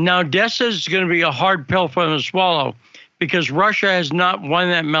 Now, Odessa is going to be a hard pill for them to swallow because Russia has not won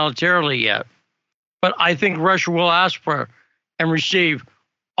that militarily yet. But I think Russia will ask for and receive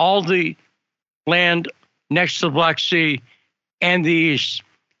all the land next to the Black Sea and the east.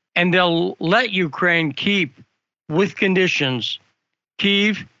 And they'll let Ukraine keep, with conditions,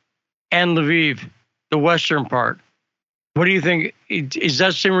 Kyiv and Lviv, the western part. What do you think? Is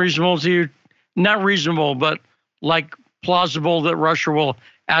that seem reasonable to you? Not reasonable, but like plausible that Russia will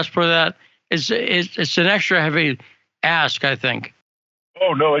ask for that? It's an extra heavy ask, I think.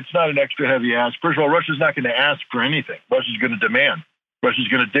 Oh, no, it's not an extra heavy ask. First of all, Russia's not going to ask for anything. Russia's going to demand. Russia's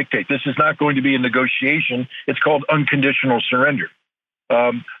going to dictate. This is not going to be a negotiation. It's called unconditional surrender.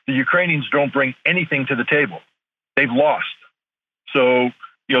 The Ukrainians don't bring anything to the table. They've lost. So,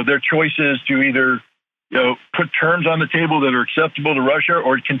 their choice is to either, put terms on the table that are acceptable to Russia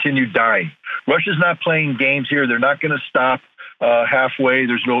or continue dying. Russia's not playing games here. They're not going to stop halfway.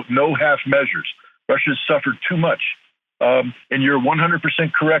 There's no half measures. Russia's suffered too much. And you're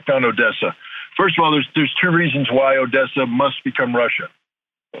 100% correct on Odessa. First of all, there's two reasons why Odessa must become Russia.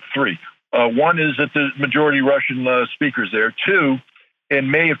 Three. One is that the majority Russian speakers there. Two,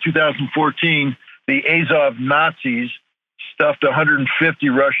 in May of 2014, the Azov Nazis stuffed 150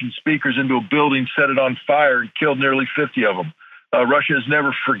 Russian speakers into a building, set it on fire, and killed nearly 50 of them. Russia has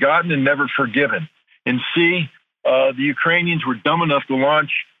never forgotten and never forgiven. And C, the Ukrainians were dumb enough to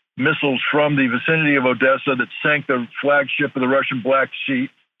launch missiles from the vicinity of Odessa that sank the flagship of the Russian Black Sea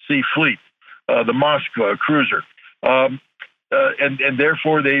Fleet, the Moskva cruiser. And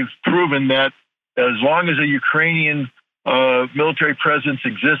therefore, they've proven that as long as a Ukrainian military presence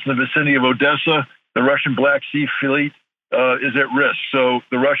exists in the vicinity of Odessa, the Russian Black Sea Fleet is at risk. So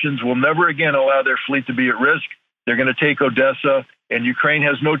the Russians will never again allow their fleet to be at risk. They're going to take Odessa, and Ukraine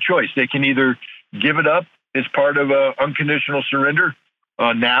has no choice. They can either give it up as part of an unconditional surrender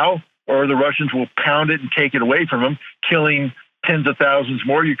now, or the Russians will pound it and take it away from them, killing tens of thousands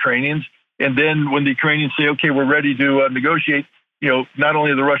more Ukrainians. And then when the Ukrainians say, okay, we're ready to negotiate, not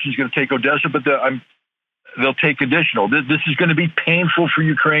only are the Russians going to take Odessa, but they'll take additional. This is going to be painful for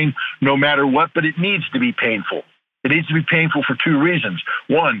Ukraine no matter what, but it needs to be painful. It needs to be painful for two reasons.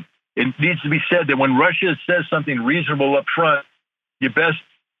 One, it needs to be said that when Russia says something reasonable up front, you best,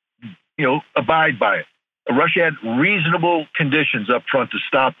 abide by it. Russia had reasonable conditions up front to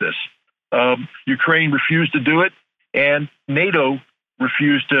stop this. Ukraine refused to do it, and NATO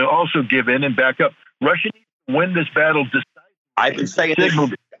refused to also give in and back up. Russia needs to win this battle. I've been saying this,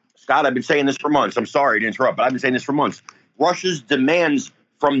 Scott, I've been saying this for months. I'm sorry to interrupt, but I've been saying this for months. Russia's demands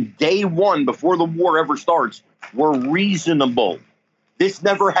from day one, before the war ever starts, were reasonable. This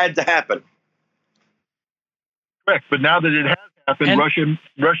never had to happen. Correct, but now that it has happened,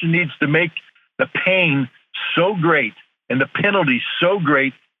 Russia needs to make the pain so great and the penalty so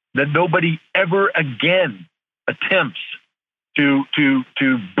great that nobody ever again attempts to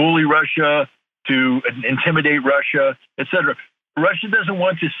bully Russia, to intimidate Russia, etc. Russia doesn't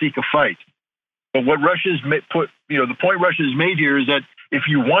want to seek a fight. But what Russia's the point Russia has made here is that if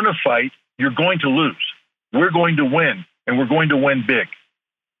you want to fight, you're going to lose. We're going to win, and we're going to win big.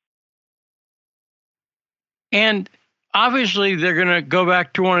 And obviously, they're going to go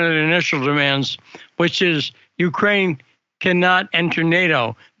back to one of the initial demands, which is Ukraine cannot enter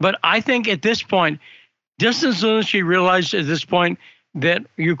NATO. But I think at this point, doesn't Zelensky realize at this point that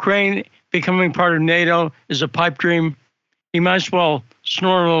Ukraine becoming part of NATO is a pipe dream? he might as well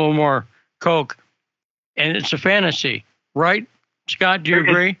snort a little more coke, and it's a fantasy, right? Scott, do you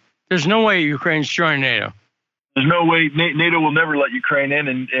agree? There's no way Ukraine's joining NATO. There's no way. NATO will never let Ukraine in,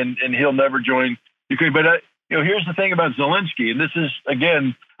 and he'll never join Ukraine. But here's the thing about Zelensky, and this is,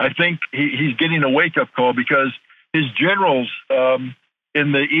 again, I think he's getting a wake-up call because his generals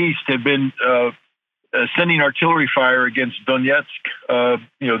in the east have been sending artillery fire against Donetsk,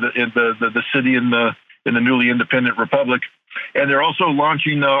 the city in the newly independent republic, and they're also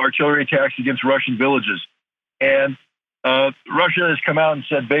launching artillery attacks against Russian villages. And Russia has come out and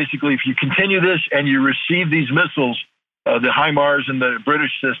said, basically, if you continue this and you receive these missiles, the HIMARS and the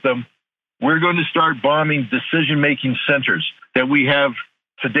British system, we're going to start bombing decision-making centers that we have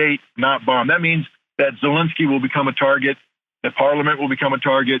to date not bombed. That means that Zelensky will become a target, that Parliament will become a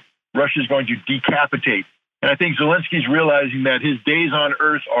target, Russia is going to decapitate. And I think Zelensky's realizing that his days on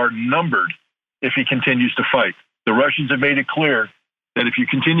Earth are numbered if he continues to fight. The Russians have made it clear that if you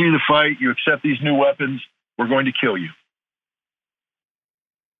continue to fight, you accept these new weapons, we're going to kill you.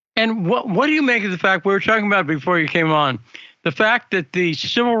 And what do you make of the fact, we were talking about before you came on, the fact that the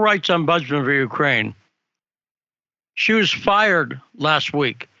Civil Rights Ombudsman for Ukraine, she was fired last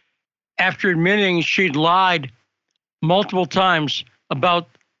week after admitting she'd lied multiple times about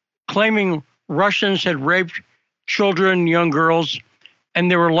claiming Russians had raped children, young girls,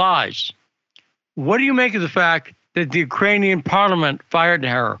 and they were lies. What do you make of the fact that the Ukrainian parliament fired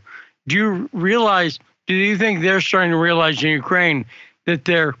her? Do you think they're starting to realize in Ukraine that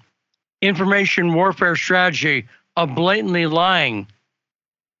their information warfare strategy of blatantly lying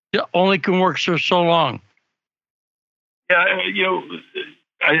only can work for so long? Yeah,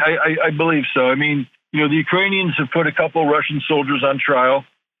 I believe so. I mean, the Ukrainians have put a couple Russian soldiers on trial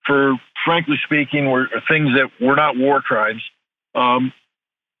for, frankly speaking, were things that were not war crimes. And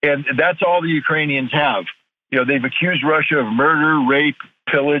that's all the Ukrainians have. They've accused Russia of murder, rape,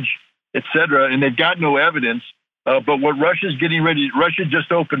 pillage, etc., and they've got no evidence. But what Russia's getting ready, Russia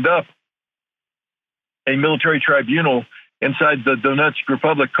just opened up a military tribunal inside the Donetsk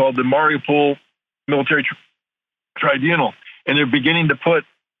Republic called the Mariupol Military Tribunal. And they're beginning to put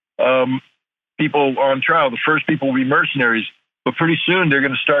people on trial. The first people will be mercenaries, but pretty soon they're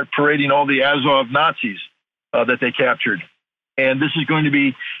going to start parading all the Azov Nazis that they captured. And this is going to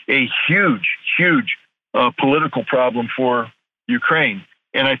be a huge, huge political problem for Ukraine.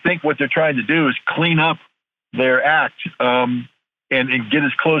 And I think what they're trying to do is clean up their act and get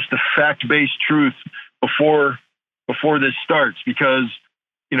as close to fact-based truth before this starts, because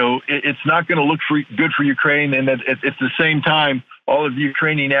it's not going to look good for Ukraine, and at the same time, all of the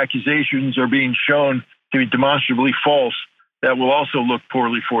Ukrainian accusations are being shown to be demonstrably false. That will also look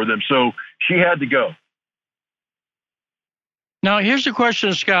poorly for them. So she had to go. Now, here's a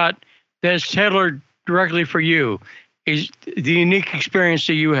question, Scott, that's tailored directly for you, is the unique experience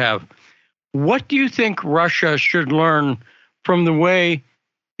that you have. What do you think Russia should learn from the way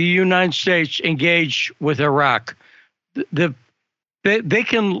the United States engaged with Iraq? They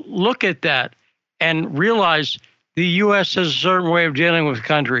can look at that and realize the U.S. has a certain way of dealing with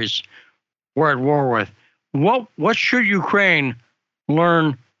countries we're at war with. What should Ukraine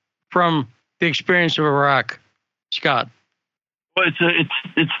learn from the experience of Iraq, Scott? Well,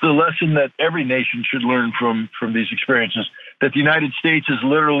 it's the lesson that every nation should learn from these experiences, that the United States is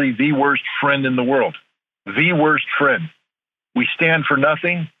literally the worst friend in the world, the worst friend. We stand for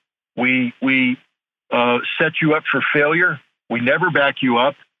nothing. We set you up for failure. We never back you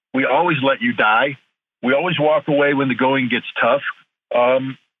up. We always let you die. We always walk away when the going gets tough.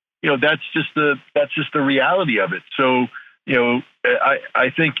 That's just the reality of it. So, I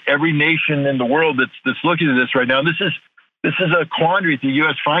think every nation in the world that's looking at this right now, this is a quandary that the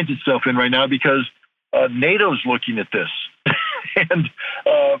U.S. finds itself in right now, because NATO's looking at this and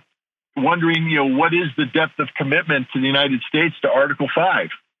wondering, what is the depth of commitment to the United States to Article 5?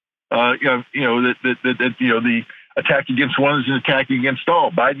 The attack against one is an attack against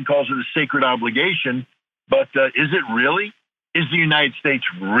all. Biden calls it a sacred obligation, but is it really? Is the United States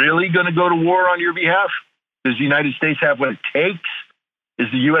really going to go to war on your behalf? Does the United States have what it takes?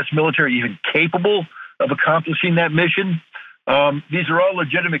 Is the U.S. military even capable of accomplishing that mission? These are all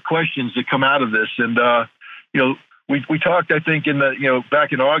legitimate questions that come out of this. And, we talked, I think,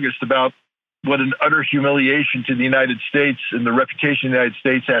 back in August about what an utter humiliation to the United States and the reputation of the United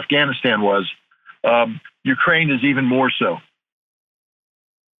States Afghanistan was. Ukraine is even more so.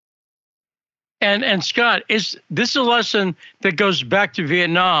 And Scott, is this a lesson that goes back to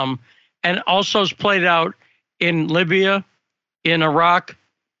Vietnam and also is played out in Libya, in Iraq,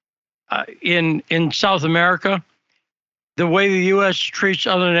 in South America? The way the U.S. treats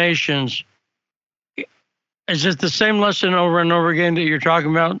other nations Is it the same lesson over and over again that you're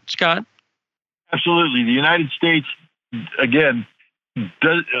talking about, Scott? Absolutely. The United States, again,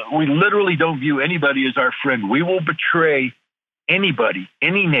 we literally don't view anybody as our friend. We will betray anybody,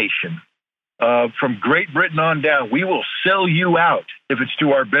 any nation, from Great Britain on down. We will sell you out if it's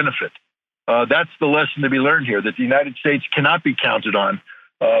to our benefit. That's the lesson to be learned here, that the United States cannot be counted on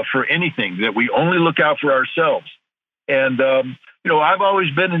for anything, that we only look out for ourselves. And, I've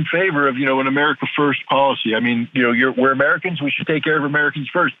always been in favor of, an America First policy. I mean, we're Americans. We should take care of Americans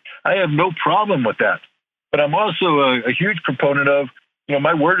first. I have no problem with that. But I'm also a huge proponent of,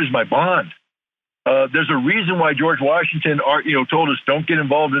 my word is my bond. There's a reason why George Washington, told us don't get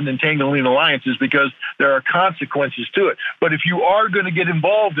involved in entangling alliances, because there are consequences to it. But if you are going to get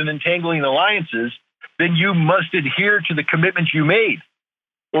involved in entangling alliances, then you must adhere to the commitments you made,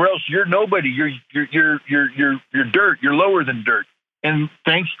 or else you're nobody. You're dirt. You're lower than dirt. And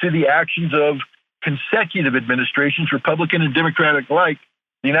thanks to the actions of consecutive administrations, Republican and Democratic alike,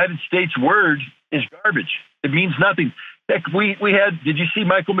 the United States' word is garbage. It means nothing. Heck, we had. Did you see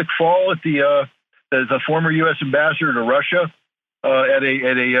Michael McFaul at the former U.S. ambassador to Russia at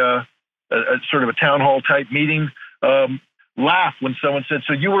a sort of a town hall type meeting? Laugh when someone said,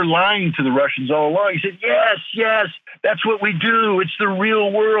 "So you were lying to the Russians all along?" He said, "Yes, that's what we do. It's the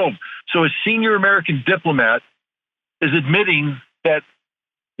real world." So a senior American diplomat is admitting that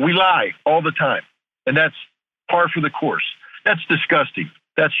we lie all the time, and that's par for the course. That's disgusting.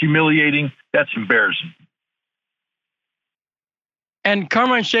 That's humiliating. That's embarrassing. And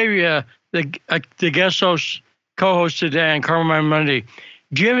Carmine Sabia, the guest host, co-host today on Carmine Monday,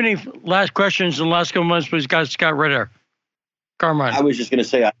 do you have any last questions in the last couple months with Scott Ritter? Carmine. I was just going to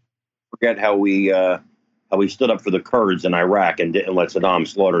say, I forget how we stood up for the Kurds in Iraq and didn't let Saddam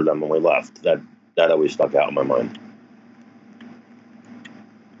slaughter them when we left. That always stuck out in my mind.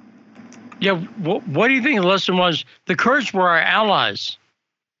 Yeah, what do you think the lesson was? The Kurds were our allies,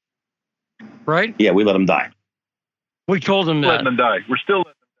 right? Yeah, we let them die. We told them that. Letting them die. We're still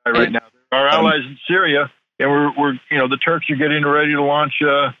letting them die right now. They're our allies in Syria, and we're the Turks are getting ready to launch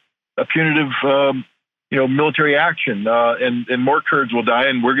a punitive military action, and more Kurds will die,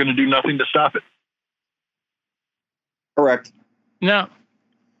 and we're going to do nothing to stop it. Correct. No.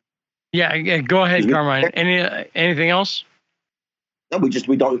 Yeah, go ahead, Carmine. Anything else? No,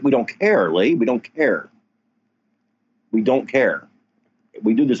 we don't care, Lee. We don't care. We don't care.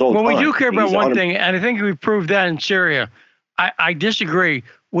 We do this all the time. Well, we do care about one thing, and I think we proved that in Syria. I disagree.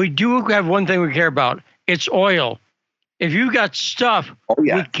 We do have one thing we care about. It's oil. If you got stuff,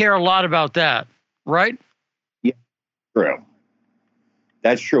 we care a lot about that, right? Yeah, true.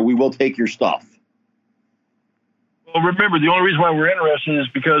 That's true. We will take your stuff. Well, remember, the only reason why we're interested is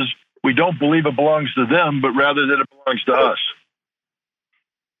because we don't believe it belongs to them, but rather that it belongs to us.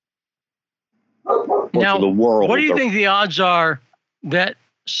 Now, what do you think the odds are that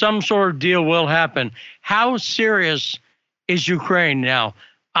some sort of deal will happen? How serious is Ukraine now?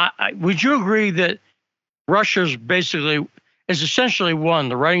 Would you agree that Russia's is essentially won?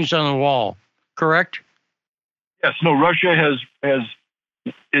 The writing's on the wall, correct? Yes. No. Russia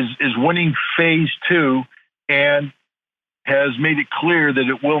is winning phase 2 and has made it clear that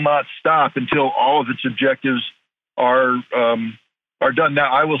it will not stop until all of its objectives are done.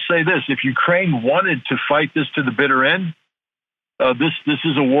 Now, I will say this: if Ukraine wanted to fight this to the bitter end, this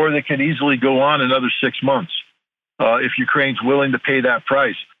is a war that can easily go on another 6 months if Ukraine's willing to pay that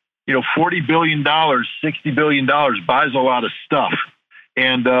price. $40 billion, $60 billion buys a lot of stuff,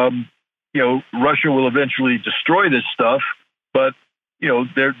 and Russia will eventually destroy this stuff. But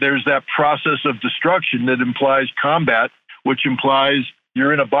there's that process of destruction that implies combat, which implies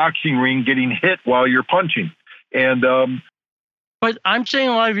you're in a boxing ring getting hit while you're punching. And but I'm seeing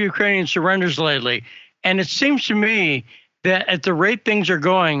a lot of Ukrainian surrenders lately, and it seems to me that at the rate things are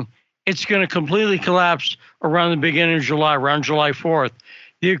going, it's going to completely collapse around the beginning of July, around July 4th.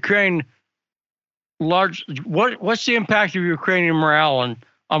 The Ukraine what's the impact of Ukrainian morale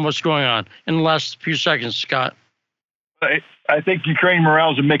on what's going on in the last few seconds, Scott? I think Ukrainian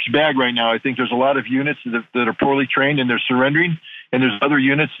morale is a mixed bag right now. I think there's a lot of units that are poorly trained and they're surrendering, and there's other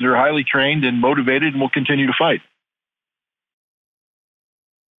units that are highly trained and motivated and will continue to fight.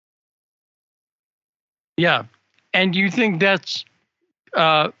 Yeah. And do you think that's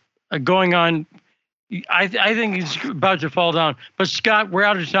going on? I think it's about to fall down. But, Scott, we're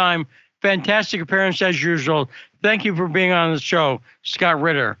out of time. Fantastic appearance as usual. Thank you for being on the show, Scott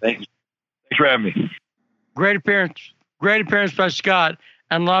Ritter. Thank you. Thanks for having me. Great appearance by Scott,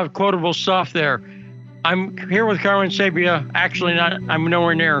 and a lot of quotable stuff there. I'm here with Carmine Sabia. Actually, I'm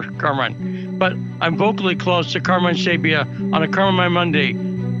nowhere near Carmine, but I'm vocally close to Carmine Sabia on a Carmine Monday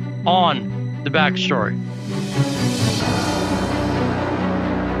on the backstory.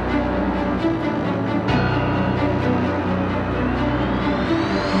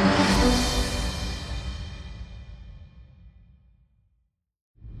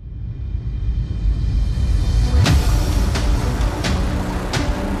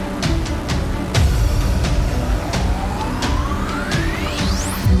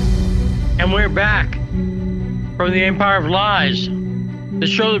 And we're back from the Empire of Lies, the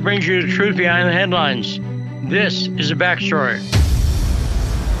show that brings you the truth behind the headlines. This is a backstory.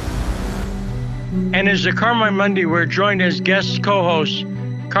 And as the Carmine Monday, we're joined as guest co-host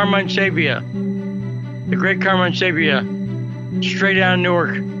Carmine Sabia, the great Carmine Sabia, straight out of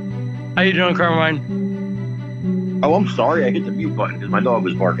Newark. How you doing, Carmine? Oh, I'm sorry. I hit the mute button because my dog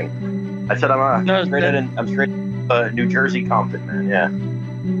was barking. I said I'm straight New Jersey Compton, man. Yeah.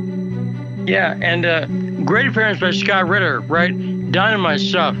 Yeah, and great appearance by Scott Ritter, right? Dynamite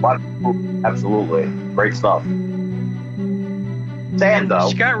stuff. Absolutely. Great stuff. Sad, though.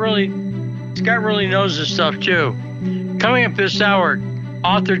 Scott really knows this stuff, too. Coming up this hour,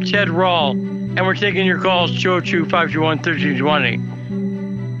 author Ted Rall, and we're taking your calls,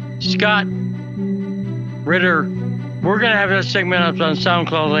 202-521-1320. Scott Ritter, we're going to have that segment up on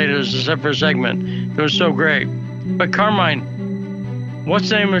SoundCloud later as a separate segment. It was so great. But Carmine, what's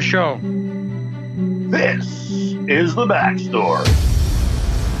the name of the show? This is the backstory.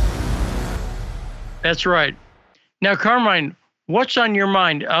 That's right. Now, Carmine, what's on your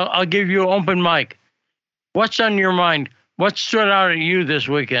mind? I'll give you an open mic. What's on your mind? What stood out at you this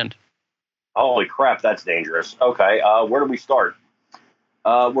weekend? Holy crap, that's dangerous. Okay, where do we start?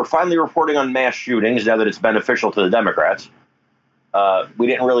 We're finally reporting on mass shootings now that it's beneficial to the Democrats. We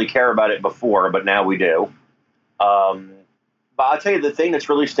didn't really care about it before, but now we do. But I'll tell you, the thing that's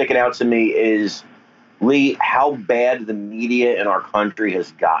really sticking out to me is, Lee, how bad the media in our country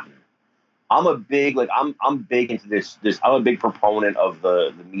has gotten. I'm big into this. I'm a big proponent of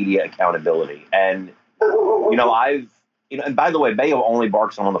the media accountability. And, and by the way, Bayo only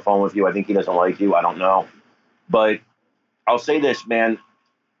barks on the phone with you. I think he doesn't like you. I don't know. But I'll say this, man.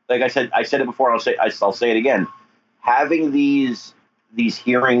 Like I said it before. I'll say it again. Having these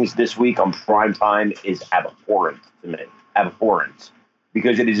hearings this week on prime time is abhorrent to me. Abhorrent.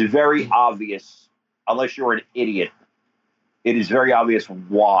 Because it is very obvious. Unless you're an idiot, it is very obvious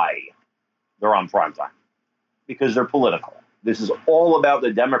why they're on primetime. Because they're political. This is all about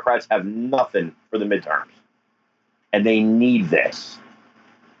the Democrats have nothing for the midterms. And they need this.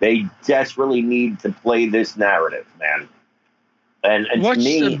 They desperately need to play this narrative, man. And what's to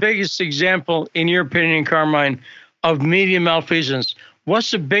me, the biggest example, in your opinion, Carmine, of media malfeasance?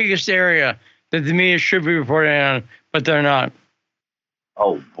 What's the biggest area that the media should be reporting on, but they're not?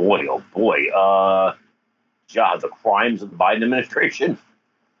 Oh, boy. The crimes of the Biden administration.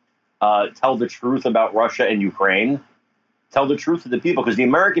 Tell the truth about Russia and Ukraine. Tell the truth to the people, because the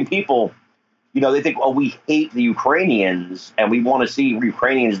American people, they think, we hate the Ukrainians and we want to see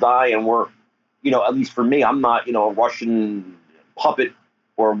Ukrainians die. And we're, at least for me, I'm not, a Russian puppet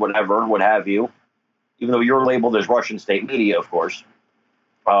or whatever, what have you, even though you're labeled as Russian state media, of course.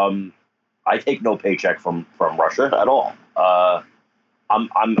 I take no paycheck from Russia at all.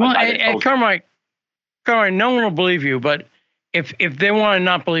 Carmine, no one will believe you, but if they want to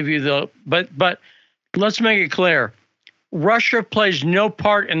not believe you, they'll. But let's make it clear: Russia plays no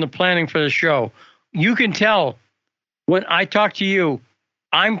part in the planning for the show. You can tell when I talk to you,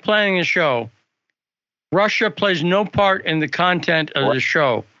 I'm planning a show. Russia plays no part in the content of the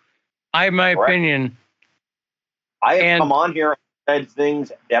show. I have my opinion. I have come on here and said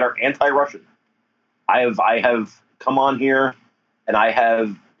things that are anti-Russian. I have come on here and I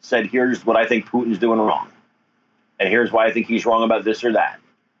have said, here's what I think Putin's doing wrong. And here's why I think he's wrong about this or that.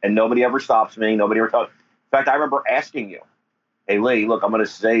 And nobody ever stops me. Nobody ever talks. In fact, I remember asking you, hey, Lee, look, I'm going to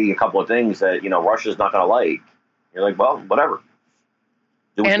say a couple of things that, Russia's not going to like. You're like, well, whatever.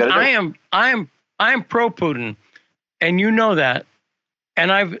 And I am pro-Putin. And you know that.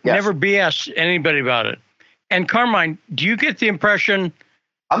 And I've never BS'd anybody about it. And Carmine, do you get the impression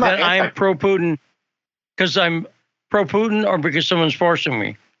that I am pro-Putin because I'm pro-Putin or because someone's forcing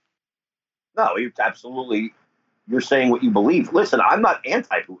me? No, you're saying what you believe. Listen, I'm not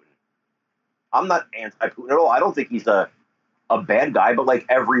anti-Putin. I'm not anti-Putin at all. I don't think he's a bad guy, but like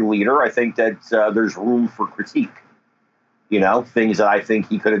every leader, I think that there's room for critique. Things that I think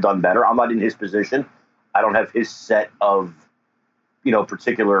he could have done better. I'm not in his position. I don't have his set of,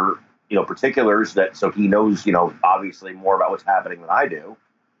 particulars that, so he knows, obviously more about what's happening than I do.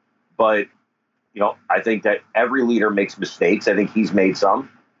 But, I think that every leader makes mistakes. I think he's made some.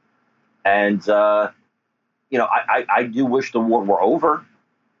 And, I do wish the war were over.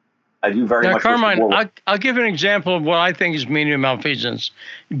 I do very much. Carmine, I'll give an example of what I think is media malfeasance.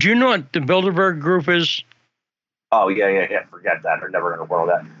 Do you know what the Bilderberg Group is? Oh, yeah. Forget that. They're never going to world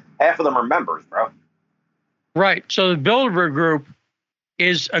that. Half of them are members, bro. Right. So the Bilderberg Group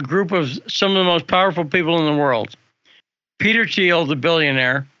is a group of some of the most powerful people in the world. Peter Thiel, the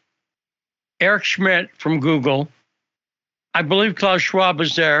billionaire, Eric Schmidt from Google, I believe Klaus Schwab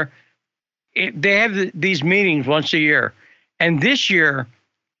is there. They have these meetings once a year. And this year,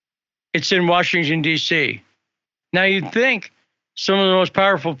 it's in Washington, D.C. Now, you'd think some of the most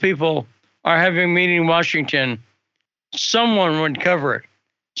powerful people are having a meeting in Washington. Someone would cover it.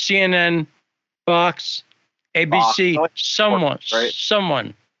 CNN, Fox, ABC,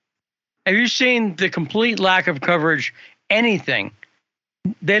 someone. Have you seen the complete lack of coverage? Anything.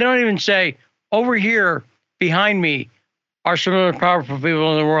 They don't even say, over here behind me are some of the powerful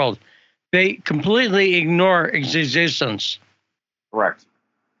people in the world. They completely ignore its existence. Correct.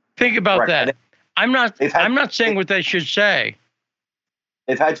 Think about that. I'm not saying what they should say.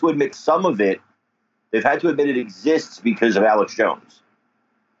 They've had to admit some of it. They've had to admit it exists because of Alex Jones.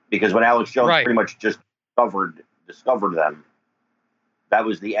 Because when Alex Jones pretty much just discovered them, that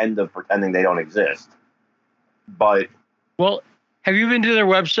was the end of pretending they don't exist. But well, have you been to their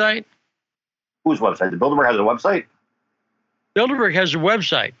website? Whose website? The Bilderberg has a website? Bilderberg has a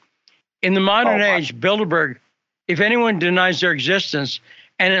website. In the modern age, Bilderberg, if anyone denies their existence,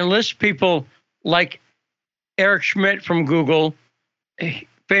 and it lists people like Eric Schmidt from Google, a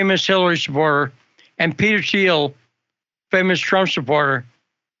famous Hillary supporter, and Peter Thiel, famous Trump supporter,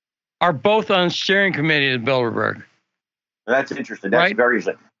 are both on the steering committee of Bilderberg. That's interesting. That's very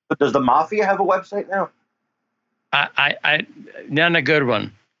interesting. But does the Mafia have a website now? Not a good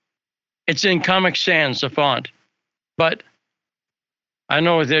one. It's in Comic Sans, the font. But I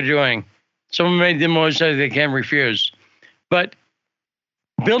know what they're doing. Someone made them always say they can't refuse. But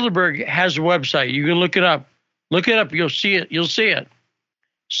Bilderberg has a website. You can look it up. Look it up. You'll see it. You'll see it.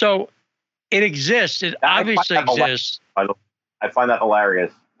 So it exists. It obviously exists. I find that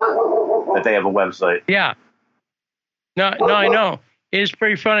hilarious that they have a website. Yeah. No, I know. It is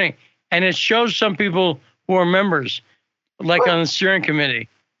pretty funny. And it shows some people who are members, like on the steering committee.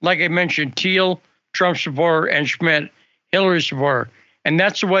 Like I mentioned, Thiel, Trump supporter, and Schmidt, Hillary supporter. And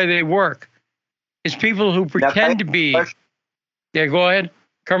that's the way they work. It's people who pretend to be. Yeah, go ahead,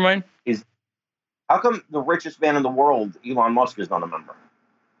 Carmine. How come the richest man in the world, Elon Musk, is not a member?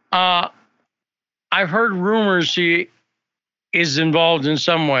 I've heard rumors he is involved in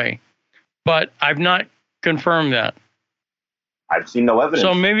some way, but I've not confirmed that. I've seen no evidence.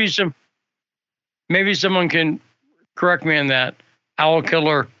 So maybe someone can correct me on that. Owl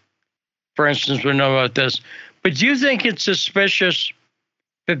Killer, for instance, would know about this. But do you think it's suspicious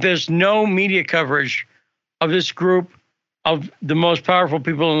that there's no media coverage of this group of the most powerful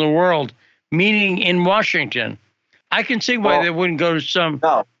people in the world meeting in Washington? I can see why they wouldn't go to some.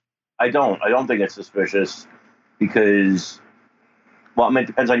 No, I don't. I don't think it's suspicious because, well, I mean, it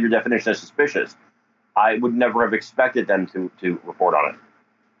depends on your definition of suspicious. I would never have expected them to report on it.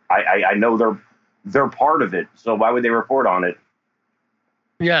 I know they're part of it, so why would they report on it?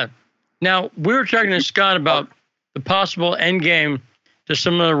 Yeah. Now, we were talking to Scott about the possible end game to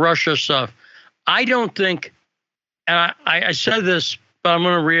some of the Russia stuff. I don't think, and I said this, but I'm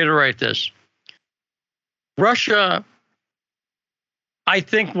going to reiterate this. Russia, I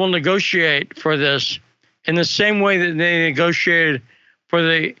think, will negotiate for this in the same way that they negotiated for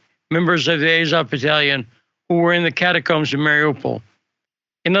the members of the Azov Battalion who were in the catacombs in Mariupol.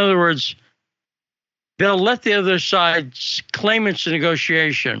 In other words, they'll let the other side claim it's a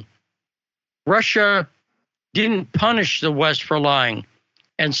negotiation. Russia didn't punish the West for lying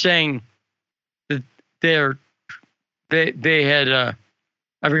and saying that they had,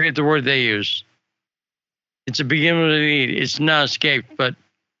 I forget the word they used. It's a beginning with an E. It's not escaped, but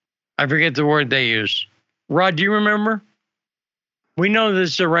I forget the word they used. Rod, do you remember? We know they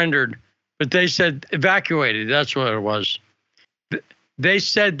surrendered, but they said evacuated. That's what it was. They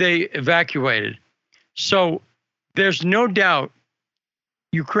said they evacuated. So there's no doubt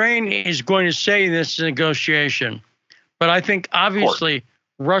Ukraine is going to say this is a negotiation. But I think obviously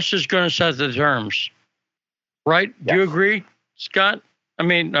Russia's going to set the terms. Right? Yes. Do you agree, Scott? I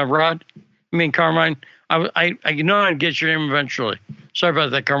mean, Rod? I mean, Carmine? I know I'd get your name eventually. Sorry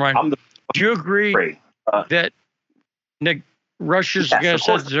about that, Carmine. Do you agree that Russia's going to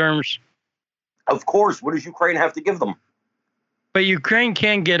set the terms? Of course. What does Ukraine have to give them? But Ukraine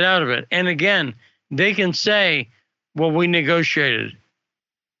can't get out of it. And again, they can say, well, we negotiated.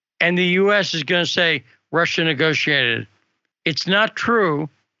 And the U.S. is going to say, Russia negotiated. It's not true,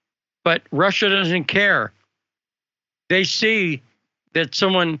 but Russia doesn't care. They see that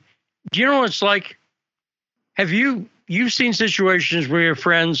someone do you know what it's like? Have you've seen situations where your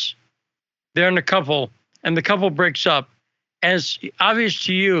friends, they're in a couple, and the couple breaks up, and it's obvious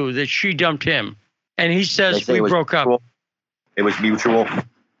to you that she dumped him, and he says we broke up. It was mutual.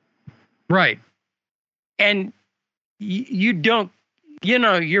 Right. And you don't,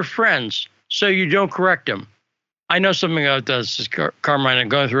 you're friends, so you don't correct them. I know something about this, Carmine,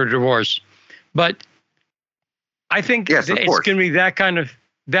 and going through a divorce, but I think it's going to be that kind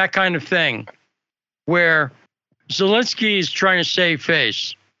of thing where Zelensky is trying to save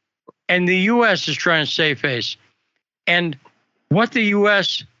face, and the U.S. is trying to save face. And what the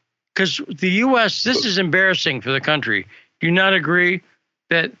U.S., because the U.S., this is embarrassing for the country. Do you not agree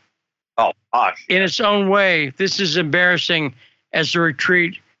that in its own way, this is embarrassing as a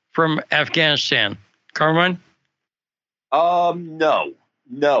retreat from Afghanistan? Carmine?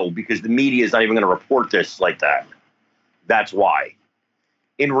 No, because the media is not even going to report this like that. That's why.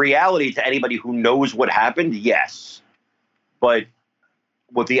 In reality, to anybody who knows what happened, yes. But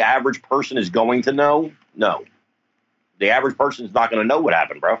what the average person is going to know, no. The average person is not going to know what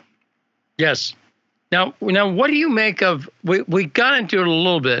happened, bro. Yes. Now, what do you make of, we got into it a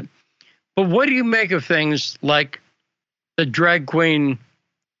little bit, but what do you make of things like the drag queen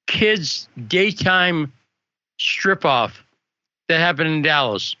kids daytime strip off that happened in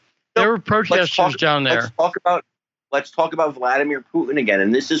Dallas? There were protesters down there. Let's talk about Vladimir Putin again.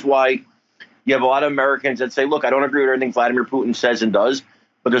 And this is why you have a lot of Americans that say, look, I don't agree with everything Vladimir Putin says and does,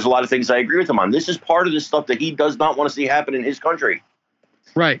 but there's a lot of things I agree with him on. This is part of the stuff that he does not want to see happen in his country.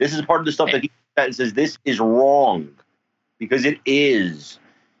 Right. This is part of the stuff that he says this is wrong, because it is.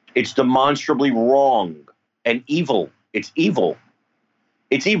 It's demonstrably wrong and evil. It's evil.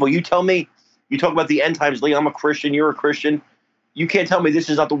 It's evil. You tell me, you talk about the end times, Lee, I'm a Christian, you're a Christian. You can't tell me this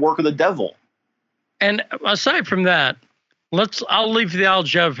is not the work of the devil. And aside from that, I'll leave the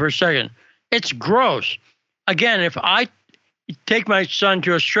algebra for a second. It's gross. Again, if I take my son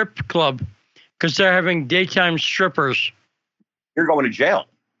to a strip club because they're having daytime strippers, you're going to jail.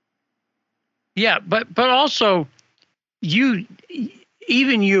 Yeah, but also, you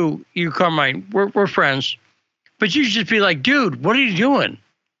Carmine, we're friends, but you just be like, dude, what are you doing?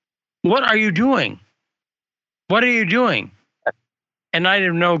 What are you doing? What are you doing? And I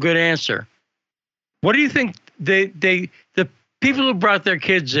have no good answer. What do you think the people who brought their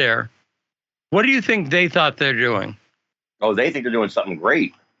kids there, what do you think they thought they're doing? Oh, they think they're doing something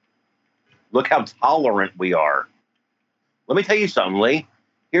great. Look how tolerant we are. Let me tell you something, Lee.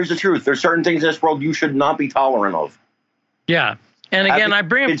 Here's the truth. There's certain things in this world you should not be tolerant of. Yeah. And again, I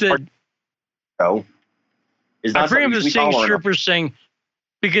bring up the same strippers thing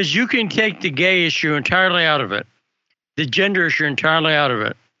because you can take the gay issue entirely out of it, the gender issue entirely out of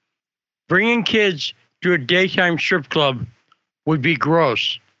it. Bringing kids to a daytime strip club would be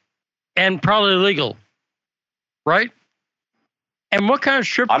gross and probably illegal, right? And what kind of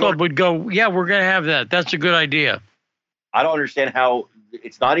strip club would go, yeah, we're going to have that. That's a good idea. I don't understand how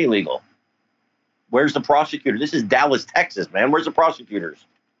it's not illegal. Where's the prosecutor? This is Dallas, Texas, man. Where's the prosecutors?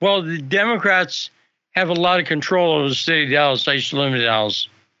 Well, the Democrats have a lot of control over the city of Dallas. I used to live in Dallas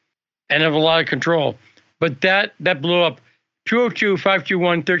and have a lot of control. But that blew up.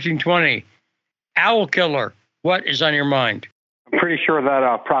 202-521-1320. Owl Killer, what is on your mind? I'm pretty sure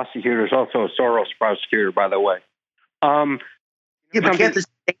that prosecutor is also a Soros prosecutor, by the way. Yeah, but can't the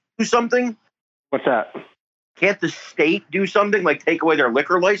state do something? What's that? Can't the state do something, like take away their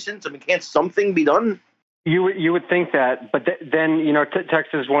liquor license? I mean, can't something be done? You would think that, but then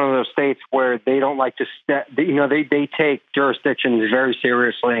Texas is one of those states where they don't like to they take jurisdictions very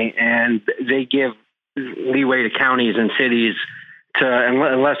seriously, and they give leeway to counties and cities to,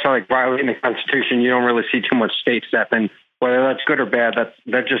 unless they're like violating the Constitution, you don't really see too much state step in. Whether that's good or bad,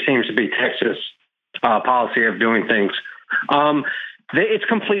 that just seems to be Texas policy of doing things. It's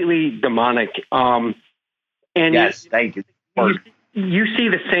completely demonic. And yes, thank you. You see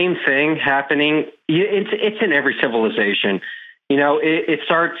the same thing happening. It's in every civilization. It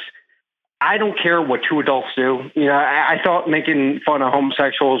starts. I don't care what two adults do. I thought making fun of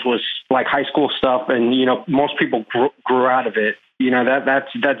homosexuals was like high school stuff, and most people grew out of it.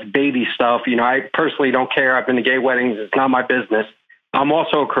 That's baby stuff. I personally don't care. I've been to gay weddings. It's not my business. I'm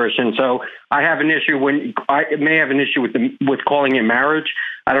also a Christian, so I have an issue I may have an issue with calling it marriage.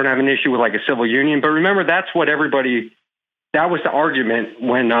 I don't have an issue with like a civil union. But remember, that's what everybody. That was the argument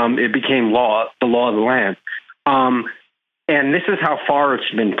when it became law, the law of the land. And this is how far it's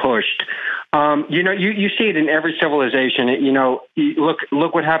been pushed. You see it in every civilization.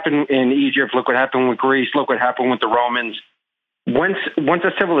 Look what happened in Egypt. Look what happened with Greece. Look what happened with the Romans. Once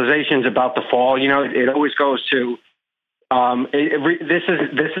a civilization is about to fall, it always goes to This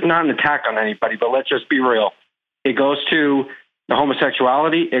is not an attack on anybody, but let's just be real. It goes to the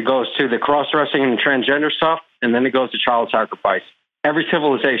homosexuality, it goes to the cross-dressing and the transgender stuff, and then it goes to child sacrifice. Every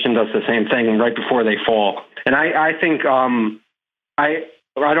civilization does the same thing right before they fall. And I think my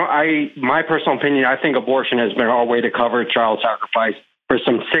personal opinion, I think abortion has been our way to cover child sacrifice for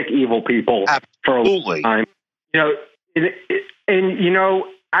some sick, evil people. Absolutely. For a long time. You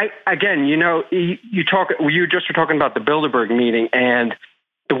just were talking about the Bilderberg meeting and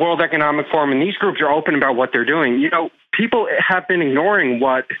the World Economic Forum, and these groups are open about what they're doing. People have been ignoring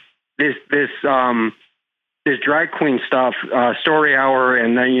what this drag queen stuff, story hour,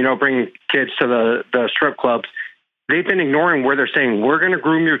 and then, bringing kids to the strip clubs. They've been ignoring where they're saying, we're going to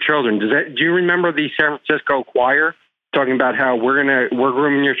groom your children. Do you remember the San Francisco choir talking about how we're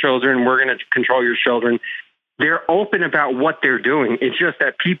grooming your children, we're going to control your children? They're open about what they're doing. It's just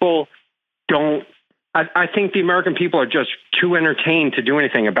that people don't. I think the American people are just too entertained to do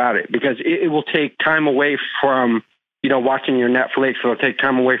anything about it, because it will take time away from, watching your Netflix. It'll take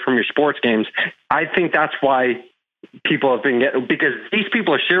time away from your sports games. I think that's why people have been because these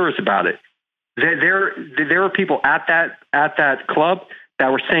people are serious about it. There were people at that club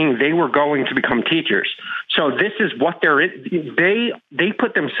that were saying they were going to become teachers. So this is what they're in. They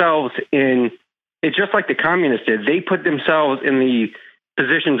put themselves in. It's just like the communists did. They put themselves in the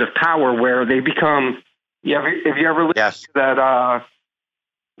positions of power where they become. If you ever listen to that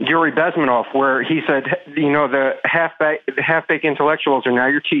Yuri Bezmenov, where he said, the half-baked intellectuals are now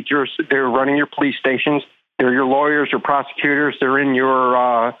your teachers. They're running your police stations. They're your lawyers, your prosecutors. They're in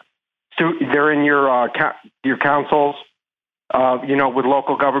your your councils. With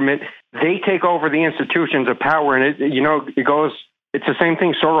local government, they take over the institutions of power, and it goes. It's the same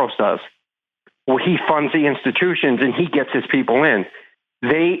thing Soros does. Well, he funds the institutions and he gets his people in.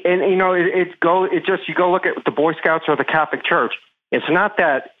 You go look at the Boy Scouts or the Catholic Church. It's not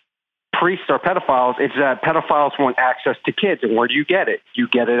that priests are pedophiles. It's that pedophiles want access to kids. And where do you get it? You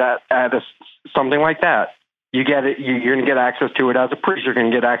get it at something like that. You get it. You're going to get access to it as a priest. You're going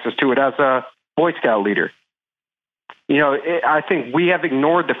to get access to it as a Boy Scout leader. I think we have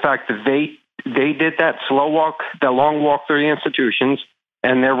ignored the fact that they did that long walk through the institutions,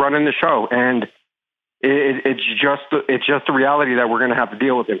 and they're running the show. And it's just the reality that we're going to have to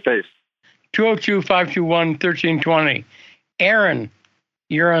deal with and face. 202-521-1320. Aaron,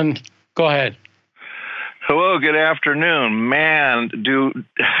 you're on. Go ahead. Hello, good afternoon. Man,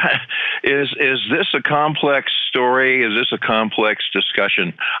 is this a complex story? Is this a complex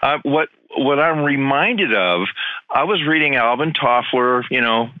discussion? What I'm reminded of, I was reading Alvin Toffler,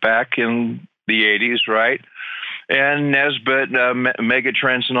 back in the 80s, right? And Nesbitt,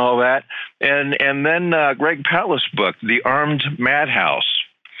 Megatrends and all that. And then Greg Palast's book, The Armed Madhouse.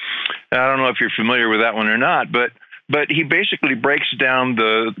 I don't know if you're familiar with that one or not, but he basically breaks down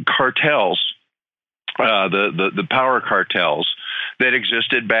the cartels, the power cartels that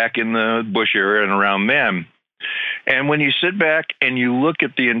existed back in the Bush era and around then. And when you sit back and you look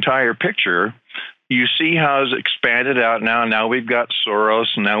at the entire picture, you see how it's expanded out now. Now we've got Soros,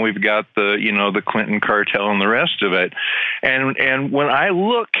 and now we've got the Clinton cartel and the rest of it. And when I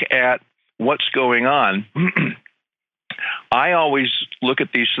look at what's going on, I always look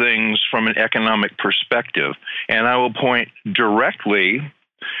at these things from an economic perspective, and I will point directly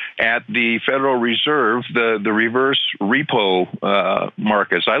at the Federal Reserve, the reverse repo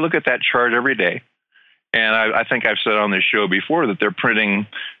markets. I look at that chart every day, and I think I've said on this show before that they're printing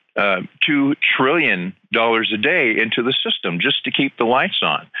 $2 trillion a day into the system just to keep the lights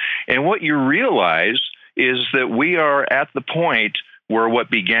on. And what you realize is that we are at the point where what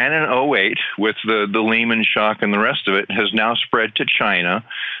began in 2008 with the Lehman shock and the rest of it has now spread to China.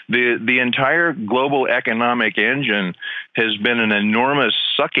 The entire global economic engine has been an enormous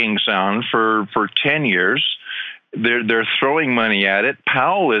sucking sound for 10 years. They're throwing money at it.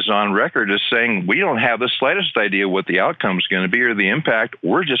 Powell is on record as saying, we don't have the slightest idea what the outcome is going to be or the impact.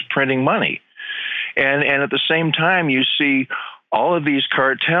 We're just printing money. And at the same time, you see all of these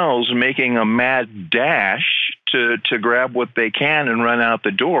cartels making a mad dash to grab what they can and run out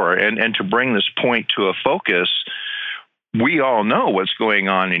the door. And to bring this point to a focus, we all know what's going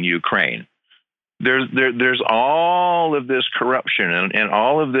on in Ukraine. There's all of this corruption and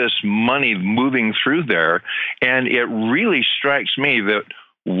all of this money moving through there. And it really strikes me that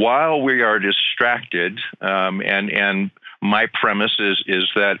while we are distracted, and my premise is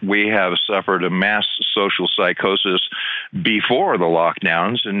that we have suffered a mass social psychosis before the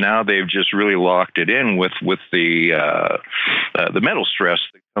lockdowns, and now they've just really locked it in with the mental stress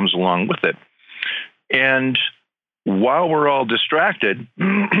that comes along with it. And while we're all distracted,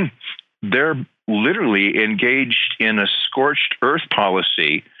 they're literally engaged in a scorched earth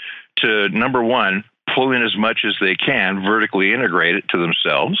policy to, number one, pull in as much as they can, vertically integrate it to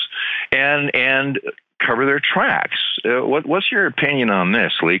themselves, and cover their tracks. What's your opinion on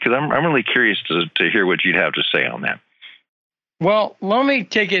this, Lee? Because I'm really curious to hear what you'd have to say on that. Well, let me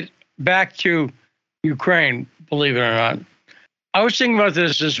take it back to Ukraine, believe it or not. I was thinking about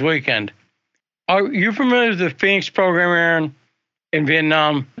this weekend. Are you familiar with the Phoenix program, Aaron, in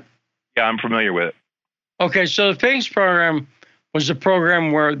Vietnam? Yeah, I'm familiar with it. Okay, so the Phoenix program was a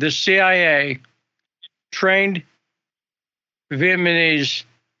program where the CIA trained Vietnamese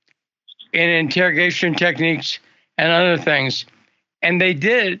in interrogation techniques and other things. And they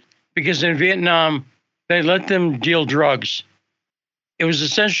did it because in Vietnam, they let them deal drugs. It was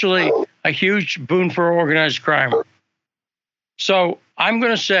essentially a huge boon for organized crime. So I'm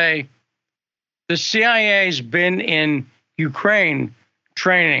going to say the CIA's been in Ukraine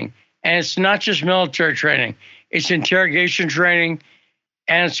training, and it's not just military training. It's interrogation training,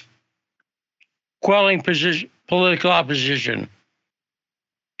 and it's quelling political opposition.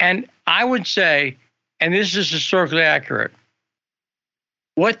 And I would say, and this is historically accurate,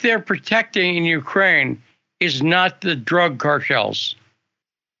 what they're protecting in Ukraine is not the drug cartels.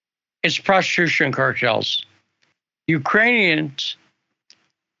 It's prostitution cartels. Ukrainians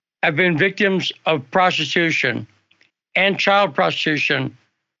have been victims of prostitution and child prostitution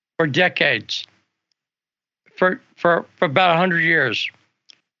for decades, for about 100 years.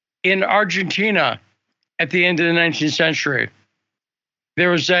 In Argentina, at the end of the 19th century, there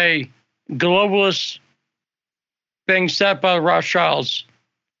was a globalist thing set up by the Rothschilds.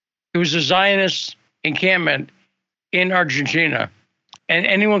 It was a Zionist encampment in Argentina. And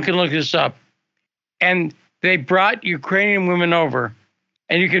anyone can look this up. And they brought Ukrainian women over.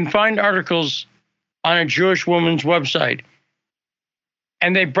 And you can find articles on a Jewish woman's website.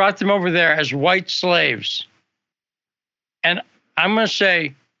 And they brought them over there as white slaves. And I'm going to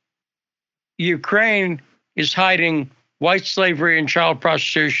say Ukraine is hiding white slavery and child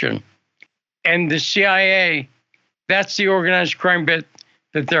prostitution. And the CIA, that's the organized crime bit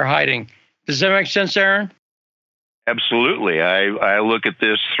that they're hiding. Does that make sense, Aaron? Absolutely. I look at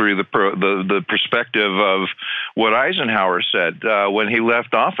this through the perspective of what Eisenhower said when he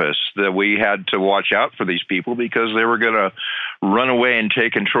left office, that we had to watch out for these people because they were going to run away and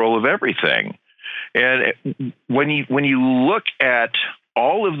take control of everything. And when you look at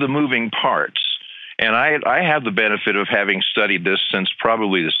all of the moving parts, and I have the benefit of having studied this since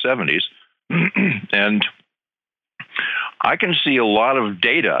probably the 70s, and I can see a lot of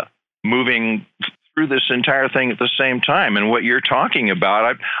data moving through this entire thing at the same time. And what you're talking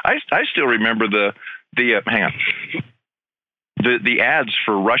about, I still remember the ads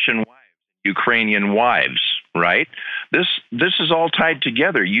for Russian wives, Ukrainian wives, right? This is all tied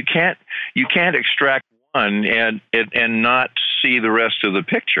together. You can't extract one and not see the rest of the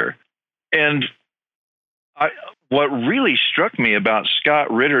picture. And what really struck me about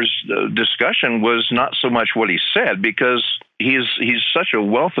Scott Ritter's discussion was not so much what he said, because he's such a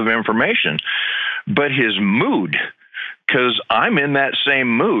wealth of information, but his mood, because I'm in that same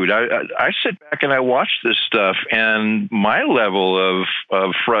mood. I sit back and I watch this stuff, and my level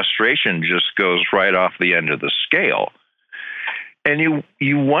of frustration just goes right off the end of the scale. And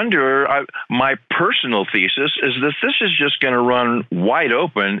you wonder, my personal thesis is that this is just going to run wide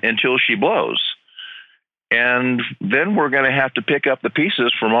open until she blows. And then we're going to have to pick up the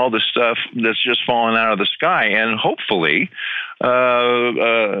pieces from all the stuff that's just fallen out of the sky. And hopefully, Putin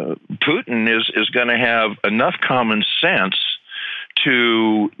is going to have enough common sense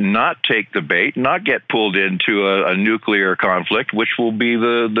to not take the bait, not get pulled into a nuclear conflict, which will be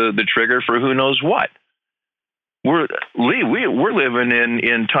the trigger for who knows what. We're living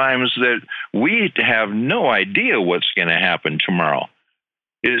in times that we have no idea what's going to happen tomorrow.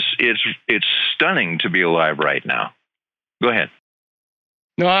 It's stunning to be alive right now. Go ahead.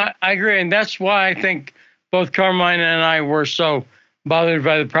 No, I agree, and that's why I think both Carmine and I were so bothered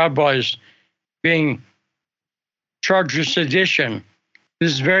by the Proud Boys being charged with sedition.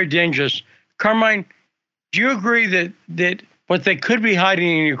 This is very dangerous. Carmine, do you agree that what they could be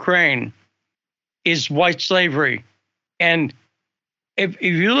hiding in Ukraine is white slavery? And if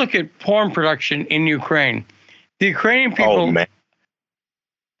you look at porn production in Ukraine, the Ukrainian people... Oh, man.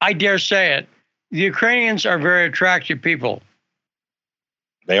 I dare say it. The Ukrainians are very attractive people.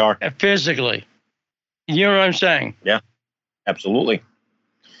 They are. Physically. You know what I'm saying? Yeah, absolutely.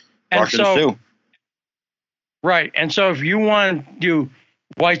 Russians too. Right. And so if you want to do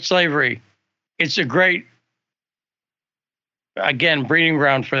white slavery, it's a great, again, breeding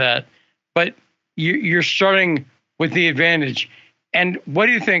ground for that. But you're starting with the advantage. And what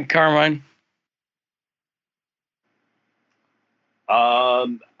do you think, Carmine?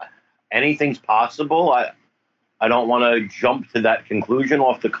 Anything's possible. I don't want to jump to that conclusion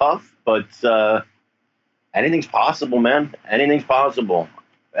off the cuff, but anything's possible, man. Anything's possible.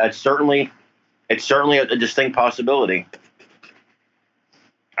 It's certainly a distinct possibility.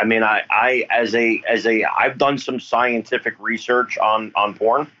 I mean, I've done some scientific research on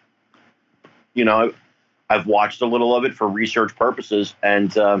porn. You know, I've watched a little of it for research purposes,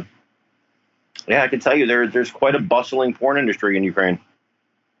 and I can tell you there's quite a bustling porn industry in Ukraine.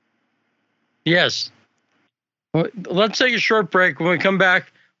 Yes. Well, let's take a short break. When we come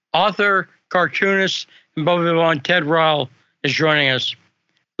back, author, cartoonist, and above it on, Ted Rall is joining us.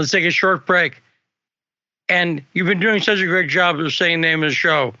 Let's take a short break. And you've been doing such a great job of saying the name of the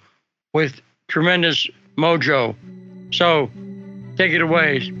show with tremendous mojo. So take it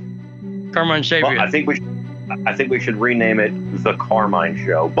away, Carmine Sabia. Well, I think we should rename it The Carmine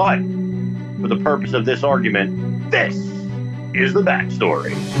Show. But for the purpose of this argument, this is the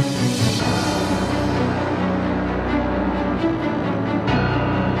backstory.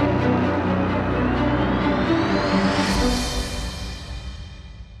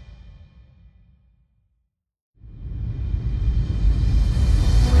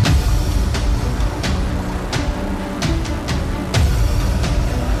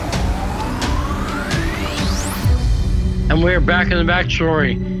 And we're back in the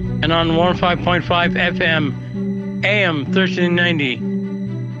backstory and on 105.5 FM, AM 1390.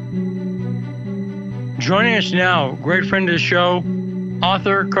 Joining us now, great friend of the show,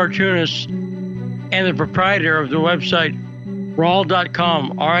 author, cartoonist, and the proprietor of the website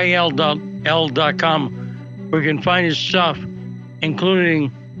Rall.com, RAL.com, where you can find his stuff,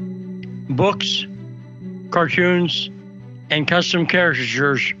 including books, cartoons, and custom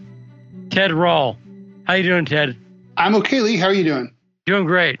caricatures. Ted Rall. How you doing, Ted? I'm okay, Lee. How are you doing? Doing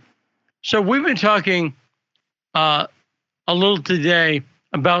great. So we've been talking a little today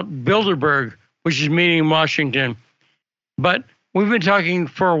about Bilderberg, which is meeting in Washington. But we've been talking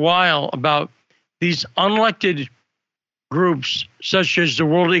for a while about these unelected groups, such as the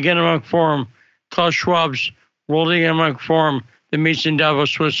World Economic Forum, Klaus Schwab's World Economic Forum that meets in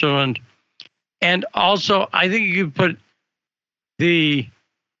Davos, Switzerland. And also, I think you could put the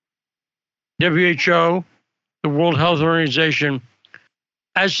WHO, the World Health Organization.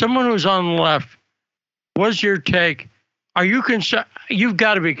 As someone who's on the left, what's your take? Are you concerned? You've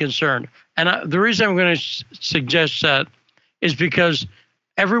got to be concerned. And the reason I'm going to suggest that is because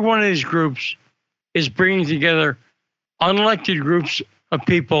every one of these groups is bringing together unelected groups of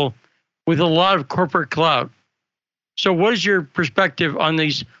people with a lot of corporate clout. So what is your perspective on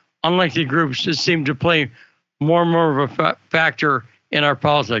these unelected groups that seem to play more and more of a factor in our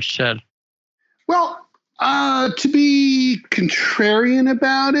politics, Ted? Well, to be contrarian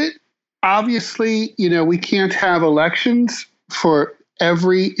about it, obviously, we can't have elections for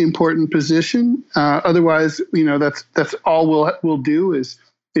every important position. Otherwise, that's all we'll do is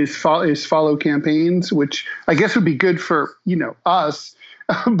follow campaigns, which I guess would be good for us,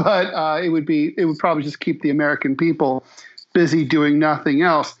 but it would probably just keep the American people busy doing nothing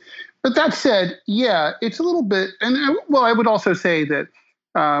else. But that said, yeah, it's a little bit, and I would also say that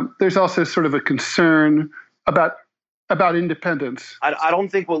there's also sort of a concern about independence. I don't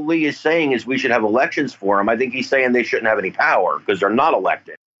think what Lee is saying is we should have elections for them. I think he's saying they shouldn't have any power because they're not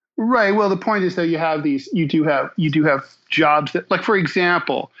elected. Right. Well, the point is that you do have jobs that, like, for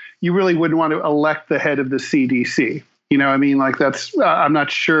example, you really wouldn't want to elect the head of the CDC. You know what I mean? Like, that's I'm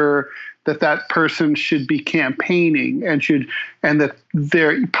not sure that person should be campaigning and that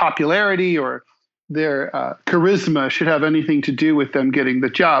their popularity or their charisma should have anything to do with them getting the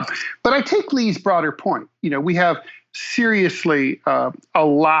job. But I take Lee's broader point. We have seriously a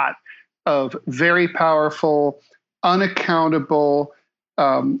lot of very powerful, unaccountable,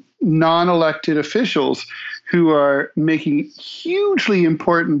 non-elected officials who are making hugely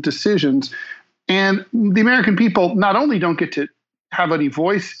important decisions. And the American people not only don't get to have any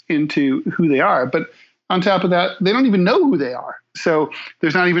voice into who they are, but on top of that, they don't even know who they are. So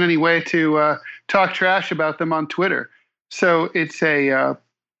there's not even any way to talk trash about them on Twitter. So it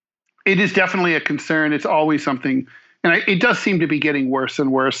is definitely a concern. It's always something, and it does seem to be getting worse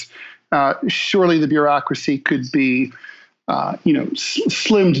and worse. Surely the bureaucracy could be,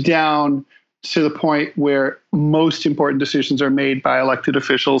 slimmed down to the point where most important decisions are made by elected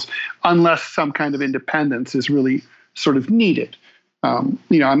officials, unless some kind of independence is really sort of needed.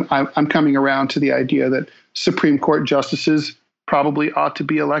 I'm coming around to the idea that Supreme Court justices probably ought to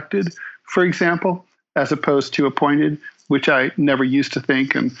be elected, for example, as opposed to appointed, which I never used to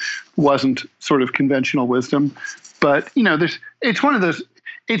think and wasn't sort of conventional wisdom. But, it's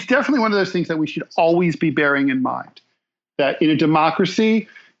definitely one of those things that we should always be bearing in mind. that in a democracy,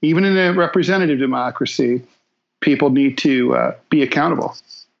 even in a representative democracy, people need to be accountable.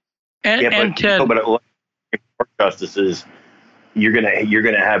 And Ted, but justices, you're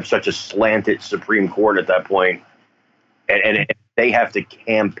gonna have such a slanted Supreme Court at that point, and if they have to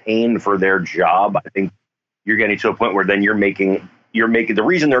campaign for their job, I think you're getting to a point where then you're making the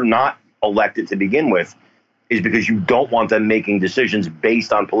reason they're not elected to begin with is because you don't want them making decisions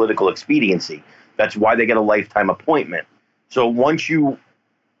based on political expediency. That's why they get a lifetime appointment. So once you,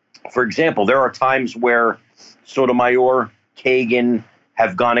 for example, there are times where Sotomayor, Kagan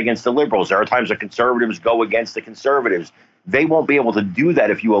have gone against the liberals. There are times that conservatives go against the conservatives. They won't be able to do that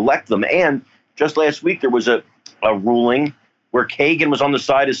if you elect them. And just last week, there was a ruling where Kagan was on the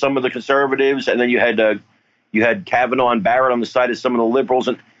side of some of the conservatives, and then you had Kavanaugh and Barrett on the side of some of the liberals.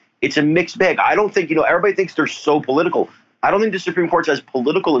 And it's a mixed bag. I don't think, everybody thinks they're so political. I don't think the Supreme Court's as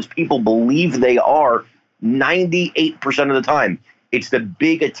political as people believe they are 98% of the time. It's the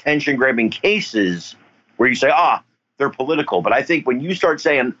big attention-grabbing cases where you say, they're political. But I think when you start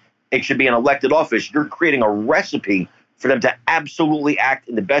saying it should be an elected office, you're creating a recipe for them to absolutely act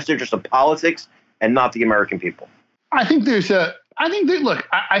in the best interest of politics and not the American people. I think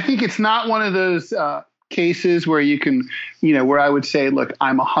I think it's not one of those cases where you can, where I would say, look,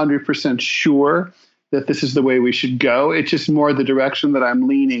 I'm 100% sure that this is the way we should go. It's just more the direction that I'm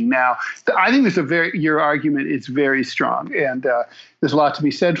leaning now. I think your argument is very strong, and there's a lot to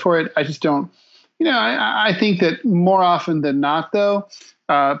be said for it. I just don't, I think that more often than not, though,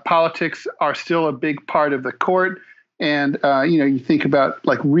 politics are still a big part of the court. And, you think about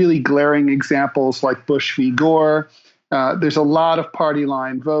like really glaring examples like Bush v. Gore. There's a lot of party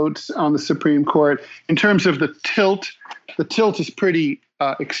line votes on the Supreme Court. In terms of the tilt is pretty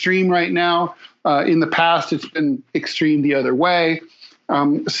extreme right now. In the past, it's been extreme the other way.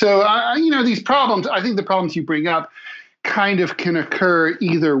 These problems, I think the problems you bring up kind of can occur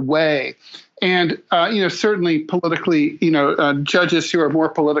either way. And, certainly politically, judges who are more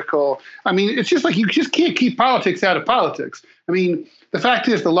political. I mean, it's just like you just can't keep politics out of politics. I mean, the fact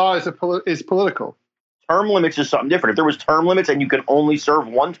is the law is political. Term limits is something different. If there was term limits and you could only serve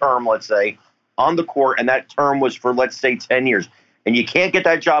one term, let's say, on the court, and that term was for, let's say, 10 years, and you can't get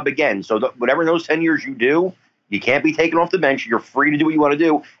that job again. So whatever in those 10 years you do, you can't be taken off the bench. You're free to do what you want to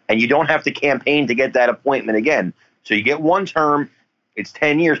do, and you don't have to campaign to get that appointment again. So you get one term, it's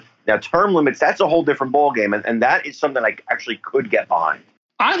 10 years. Now, term limits, that's a whole different ballgame, and that is something I actually could get behind.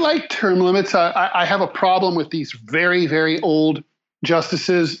 I like term limits. I have a problem with these very, very old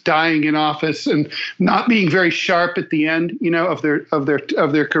justices dying in office and not being very sharp at the end, of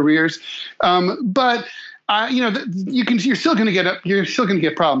their careers. But you're still going to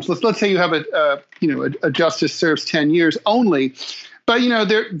get problems. Let's say you have a justice serves 10 years only, but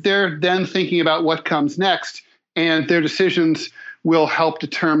they're then thinking about what comes next, and their decisions will help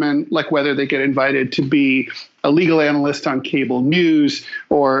determine like whether they get invited to be a legal analyst on cable news,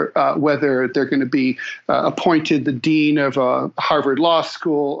 or whether they're going to be appointed the dean of a Harvard Law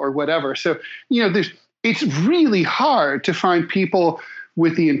School or whatever. So, it's really hard to find people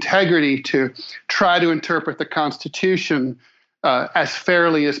with the integrity to try to interpret the Constitution as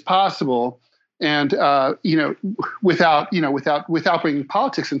fairly as possible, and without bringing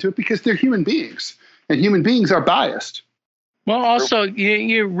politics into it, because they're human beings, and human beings are biased. Well, also,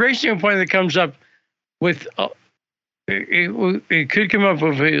 you're raising a point that comes up with it could come up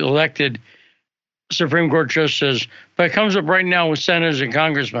with elected Supreme Court justices, but it comes up right now with senators and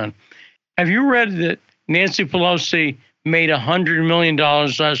congressmen. Have you read that Nancy Pelosi made $100 million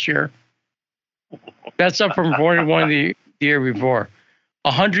last year? That's up from 41 the year before.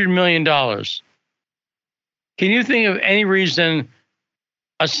 $100 million. Can you think of any reason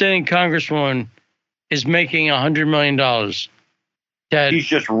a sitting congresswoman is making $100 million? Ted? She's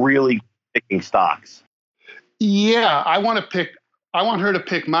just really picking stocks. Yeah, I want her to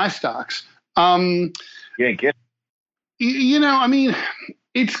pick my stocks. You ain't kidding. I mean,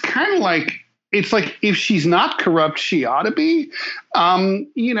 it's kind of like, it's like if she's not corrupt, she ought to be.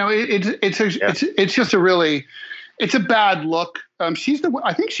 It's just it's a bad look. I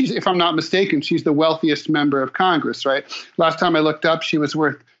think she's, if I'm not mistaken, she's the wealthiest member of Congress, right? Last time I looked up, she was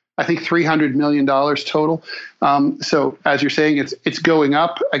worth, I think, $300 million total. So as you're saying, it's going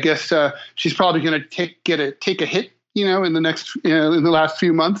up. I guess she's probably going to take a hit, in the last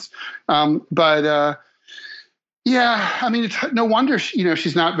few months. Yeah, I mean, it's no wonder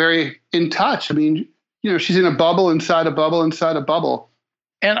she's not very in touch. I mean, she's in a bubble inside a bubble inside a bubble.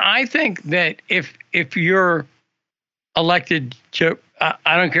 And I think that if you're elected to,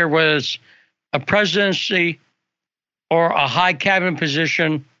 I don't care whether it's a presidency or a high cabinet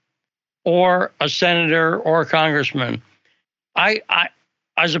position or a senator or a congressman, I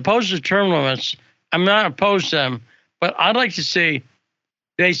as opposed to term limits, I'm not opposed to them, but I'd like to see,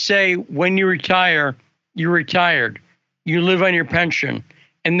 they say when you retire, you're retired. You live on your pension,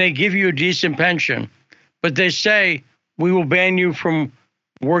 and they give you a decent pension. But they say we will ban you from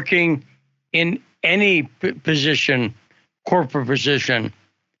working in any position, corporate position,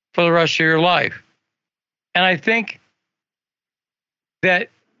 for the rest of your life. And I think that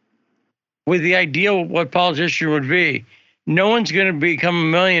with the ideal what politician would be, no one's going to become a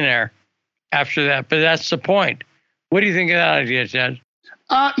millionaire after that. But that's the point. What do you think of that idea, Ted?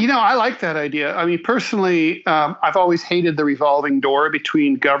 I like that idea. I mean, personally, I've always hated the revolving door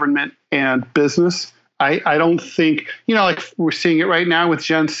between government and business. I don't think, like we're seeing it right now with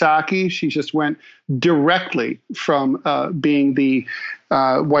Jen Psaki. She just went directly from being the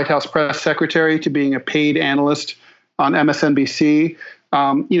White House press secretary to being a paid analyst on MSNBC.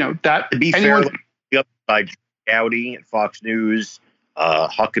 That to be fair, the other side, Gowdy at Fox News,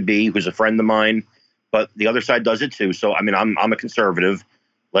 Huckabee, who's a friend of mine, but the other side does it too. So I mean, I'm a conservative.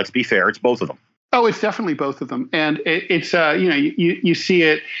 Let's be fair; it's both of them. Oh, it's definitely both of them, and it's you see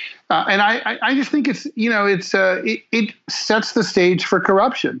it, and I just think it's it sets the stage for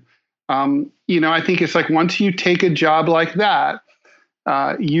corruption. I think it's like once you take a job like that,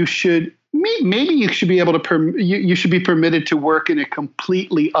 you should maybe you should be able to you should be permitted to work in a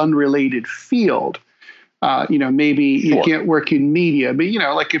completely unrelated field. Maybe you can't work in media, but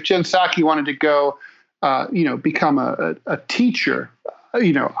like if Jen Psaki wanted to go, become a teacher.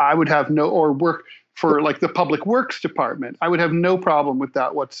 I would have or work for like the public works department. I would have no problem with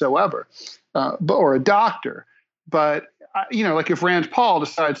that whatsoever, or a doctor. But, like if Rand Paul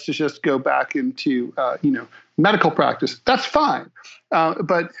decides to just go back into, medical practice, that's fine.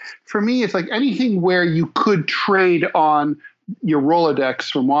 But for me, it's like anything where you could trade on your Rolodex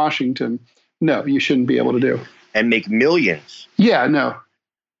from Washington. No, you shouldn't be able to do. And make millions. Yeah, no.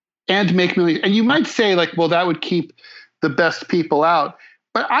 And make millions. And you might say like, well, that would keep the best people out.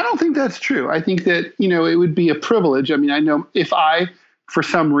 But I don't think that's true. I think that, it would be a privilege. I mean, I know if I, for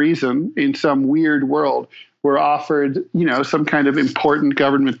some reason, in some weird world, were offered, some kind of important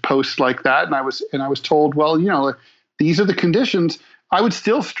government post like that, and I was told, well, these are the conditions, I would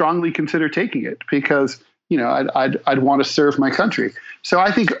still strongly consider taking it because, I'd want to serve my country. So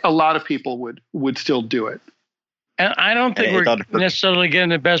I think a lot of people would still do it. And I don't think we're necessarily getting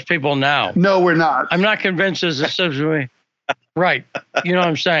the best people now. No, we're not. I'm not convinced as a system. Right. You know what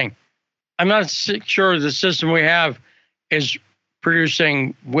I'm saying? I'm not sure the system we have is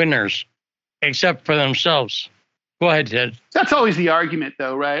producing winners except for themselves. Go ahead, Ted. That's always the argument,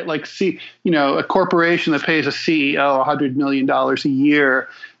 though, right? Like, a corporation that pays a CEO $100 million a year,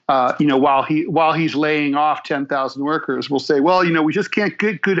 while he's laying off 10,000 workers, will say, well, we just can't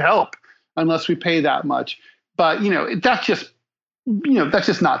get good help unless we pay that much. But that's just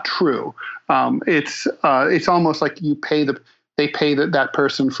not true. It's almost like they pay that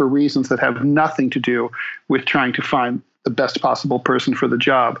person for reasons that have nothing to do with trying to find the best possible person for the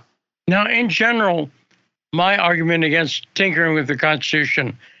job. Now, in general, my argument against tinkering with the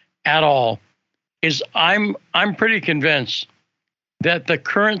Constitution at all is I'm pretty convinced that the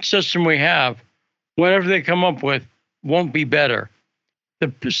current system we have, whatever they come up with, won't be better.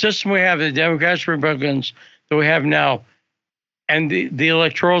 The system we have, the Democrats, Republicans that we have now, and the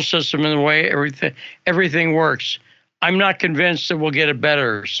electoral system and the way everything works, I'm not convinced that we'll get a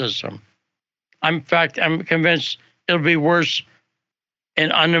better system. In fact, I'm convinced it'll be worse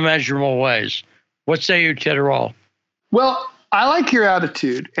in unimaginable ways. What say you, Ted Rall? Well, I like your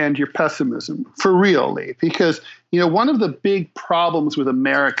attitude and your pessimism, for real, Lee, because, one of the big problems with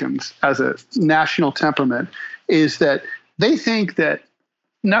Americans as a national temperament is that they think that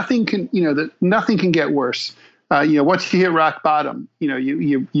nothing can get worse. Once you hit rock bottom,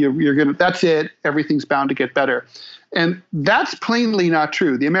 you're gonna. That's it. Everything's bound to get better, and that's plainly not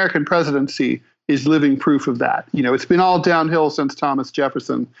true. The American presidency is living proof of that. It's been all downhill since Thomas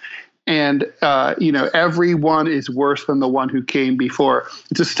Jefferson, and everyone is worse than the one who came before.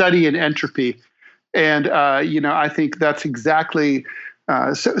 It's a study in entropy, and I think that's exactly.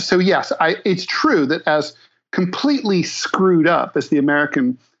 So yes, it's true that as completely screwed up as the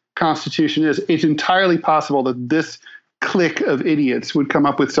American Constitution is, it's entirely possible that this clique of idiots would come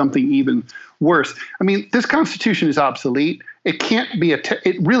up with something even worse. I mean, this Constitution is obsolete. It can't be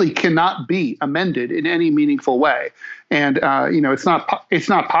it really cannot be amended in any meaningful way, and it's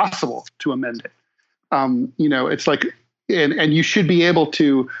not possible to amend it. It's like, and you should be able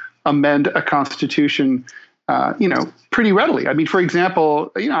to amend a Constitution, pretty readily. I mean, for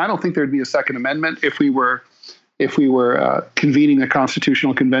example, I don't think there'd be a Second Amendment if we were if we were convening a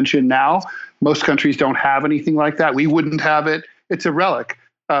constitutional convention now. Most countries don't have anything like that. We wouldn't have it. It's a relic.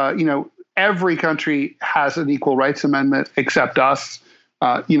 Every country has an equal rights amendment except us.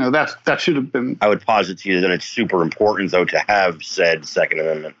 That should have been. I would posit to you that it's super important, though, to have said Second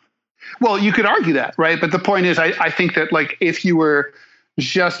Amendment. Well, you could argue that, right? But the point is, I think that, like, if you were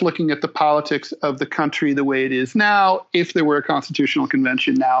just looking at the politics of the country the way it is now, if there were a constitutional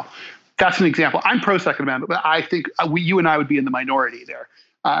convention now, that's an example. I'm pro Second Amendment, but I think you and I would be in the minority there.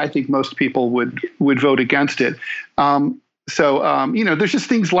 I think most people would vote against it. There's just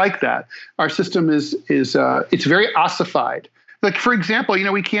things like that. Our system is it's very ossified. Like, for example,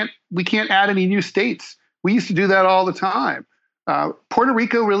 we can't add any new states. We used to do that all the time. Puerto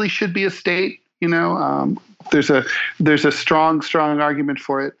Rico really should be a state. There's a strong argument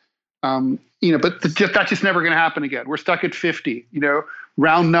for it. But that's just never going to happen again. We're stuck at 50.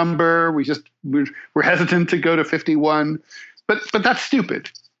 Round number. We're hesitant to go to 51. But that's stupid.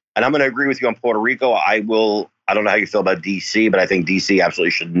 And I'm going to agree with you on Puerto Rico. I don't know how you feel about D.C., but I think D.C.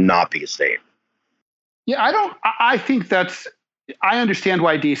 absolutely should not be a state. Yeah, I understand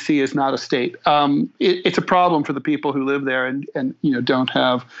why D.C. is not a state. It's a problem for the people who live there and don't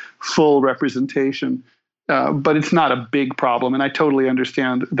have full representation. But it's not a big problem, and I totally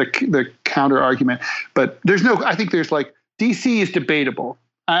understand the counter argument. But I think there's D.C. is debatable.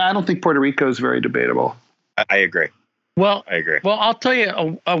 I don't think Puerto Rico is very debatable. I agree. Well, I agree. Well, I'll tell you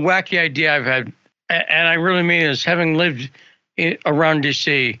a wacky idea I've had, and I really mean this, having lived around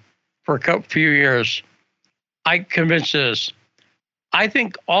D.C. for a few years. I convinced this. I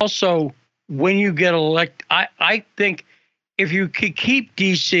think also when you get elected, I think if you could keep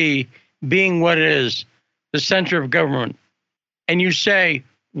D.C. being what it is, the center of government, and you say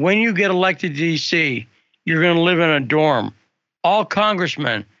when you get elected to D.C., you're going to live in a dorm. All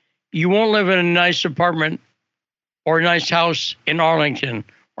congressmen, you won't live in a nice apartment or a nice house in Arlington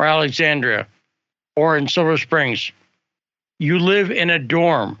or Alexandria or in Silver Springs. You live in a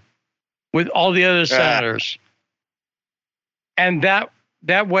dorm with all the other senators. And that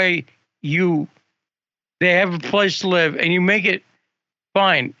way they have a place to live, and you make it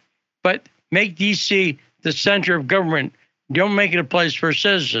fine. But make D.C. the center of government. Don't make it a place for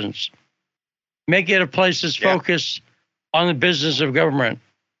citizens. Make it a place that's focused on the business of government.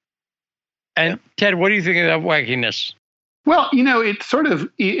 And Ted, what do you think of that wackiness? Well,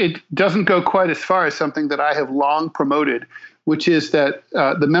 it doesn't go quite as far as something that I have long promoted, which is that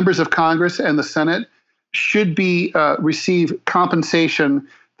the members of Congress and the Senate should receive compensation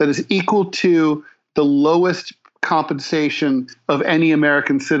that is equal to the lowest compensation of any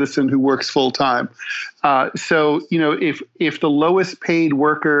American citizen who works full time. So if the lowest paid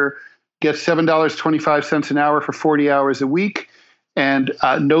worker gets $7.25 an hour for 40 hours a week, and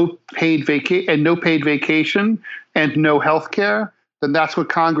no paid vacation and no health care, then that's what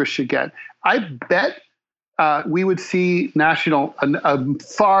Congress should get. I bet we would see a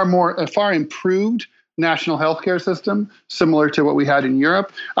far improved national health care system, similar to what we had in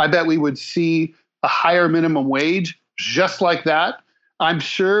Europe. I bet we would see a higher minimum wage just like that. I'm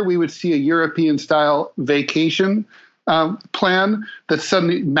sure we would see a European-style vacation plan that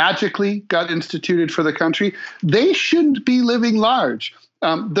suddenly magically got instituted for the country. They shouldn't be living large.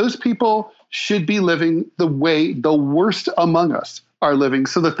 Those people should be living the way the worst among us are living,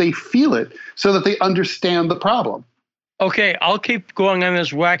 so that they feel it, so that they understand the problem. Okay, I'll keep going on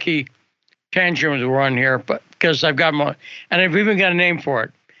this wacky tangent we're on here, but because I've got more, and I've even got a name for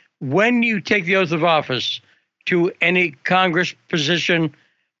it. When you take the oath of office to any Congress position,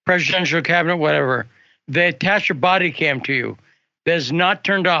 presidential cabinet, whatever, they attach a body cam to you that is not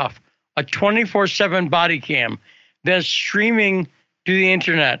turned off, a 24/7 body cam that's streaming to the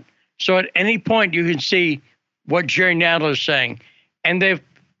internet. So at any point you can see what Jerry Nadler is saying. And they've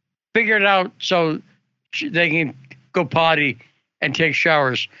figured out so they can go potty and take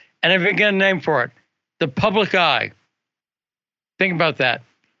showers. And I've got a name for it, the public eye. Think about that.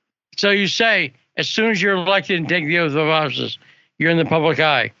 So you say, as soon as you're elected and take the oath of office, you're in the public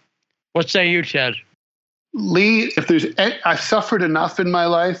eye. What say you, Ted? Lee, I've suffered enough in my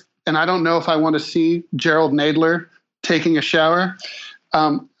life, and I don't know if I want to see Gerald Nadler taking a shower.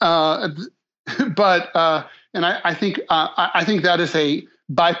 I think that is a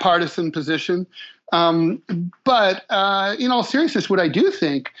bipartisan position. But in all seriousness, what I do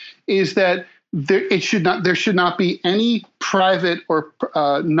think is that there should not be any private or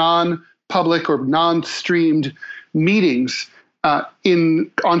non-public or non-streamed meetings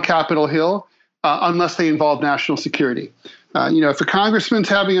on Capitol Hill unless they involve national security. If a congressman's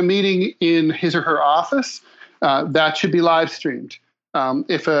having a meeting in his or her office, that should be live streamed.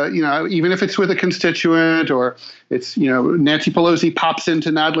 If even if it's with a constituent or it's, Nancy Pelosi pops into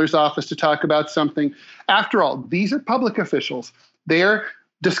Nadler's office to talk about something. After all, these are public officials. They're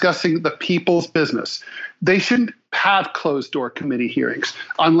discussing the people's business. They shouldn't have closed door committee hearings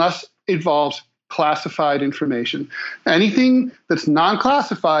unless it involves classified information. Anything that's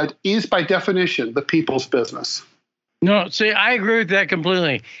non-classified is by definition the people's business. No, see, I agree with that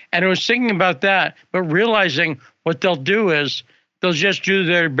completely. And I was thinking about that, but realizing what they'll do is they'll just do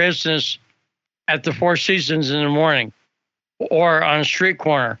their business at the Four Seasons in the morning or on a street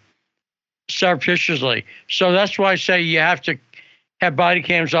corner surreptitiously. So that's why I say you have to have body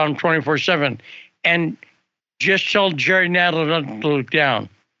cams on 24/7 and just tell Jerry Nadler not to look down.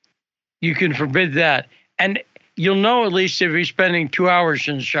 You can forbid that. And you'll know at least if he's spending 2 hours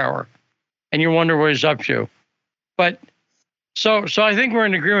in the shower and you wonder what he's up to. But so I think we're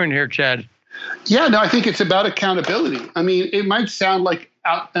in agreement here, Ted. Yeah, no, I think it's about accountability. I mean, it might sound like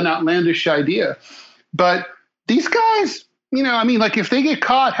an outlandish idea, but these guys, if they get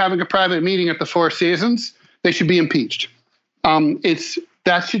caught having a private meeting at the Four Seasons, they should be impeached.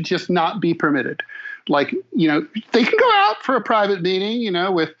 That should just not be permitted. They can go out for a private meeting,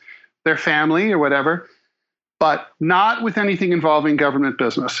 with their family or whatever, but not with anything involving government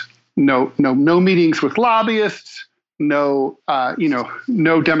business. No meetings with lobbyists. No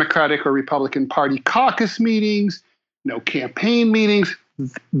Democratic or Republican Party caucus meetings, no campaign meetings.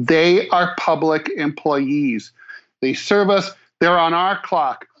 They are public employees. They serve us. They're on our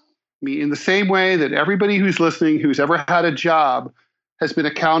clock. I mean, in the same way that everybody who's listening, who's ever had a job, has been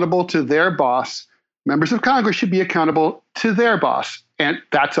accountable to their boss, members of Congress should be accountable to their boss, and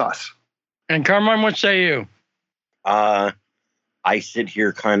that's us. And Carmine, what say you? I sit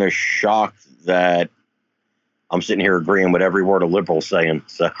here kind of shocked that I'm sitting here agreeing with every word a liberal's saying.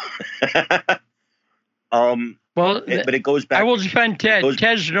 So, but it goes back. I will defend Ted.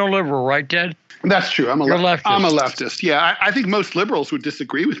 Ted's no liberal, right, Ted? That's true. I'm a leftist. I'm a leftist. Yeah, I think most liberals would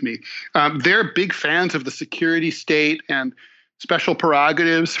disagree with me. They're big fans of the security state and special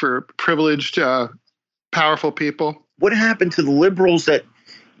prerogatives for privileged, powerful people. What happened to the liberals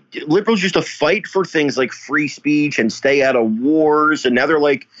liberals used to fight for things like free speech and stay out of wars, and now they're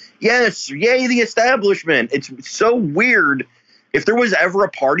like, yes, yay, the establishment. It's so weird. If there was ever a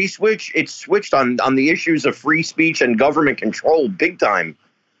party switch, it switched on the issues of free speech and government control big time.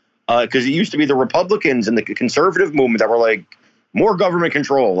 Because it used to be the Republicans and the conservative movement that were like, more government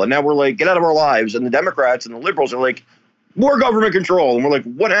control. And now we're like, get out of our lives. And the Democrats and the liberals are like, more government control. And we're like,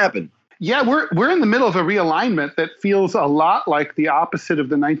 what happened? Yeah, we're in the middle of a realignment that feels a lot like the opposite of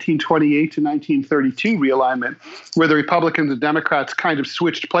the 1928 to 1932 realignment, where the Republicans and Democrats kind of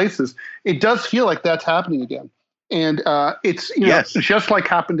switched places. It does feel like that's happening again. And it's just like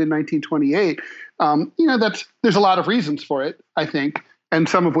happened in 1928. There's a lot of reasons for it, I think, and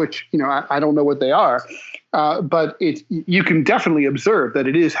some of which, I don't know what they are. But you can definitely observe that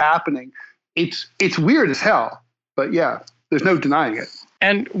it is happening. It's weird as hell, but yeah, there's no denying it.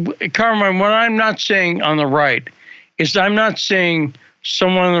 And Carmine, what I'm not saying on the right is I'm not saying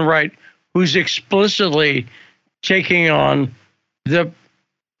someone on the right who's explicitly taking on the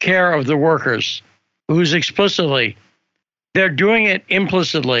care of the workers, they're doing it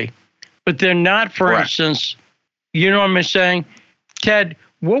implicitly, but they're not, for instance, you know what I'm saying? Ted,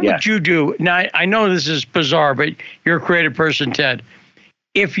 what would you do? Now, I know this is bizarre, but you're a creative person, Ted.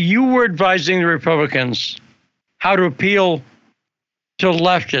 If you were advising the Republicans how to appeal to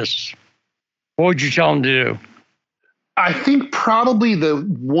leftists, what would you tell them to do? I think probably the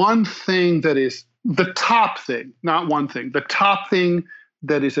one thing that is the top thing, not one thing, the top thing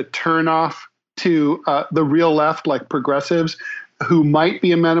that is a turnoff to the real left, like progressives, who might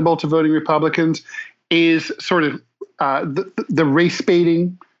be amenable to voting Republicans, is sort of the race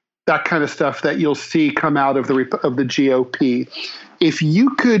baiting, that kind of stuff that you'll see come out of the GOP. If you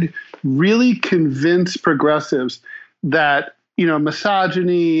could really convince progressives that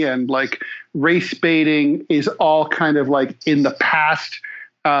misogyny and like race baiting is all kind of like in the past,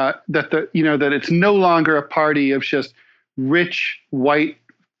 that it's no longer a party of just rich white,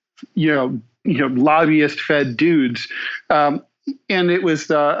 lobbyist fed dudes. And it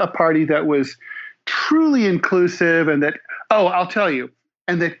was a party that was truly inclusive, and that, I'll tell you,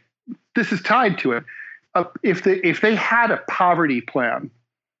 and that this is tied to it. If they had a poverty plan,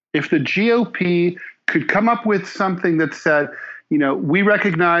 if the GOP could come up with something that said, we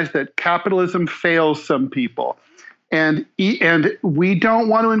recognize that capitalism fails some people, and we don't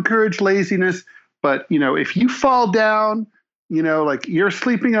want to encourage laziness, but if you fall down, like you're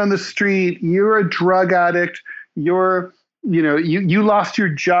sleeping on the street, you're a drug addict, you lost your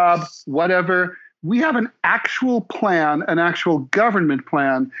job, whatever, we have an actual plan, an actual government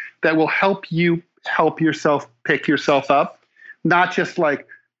plan that will help you help yourself pick yourself up, not just like,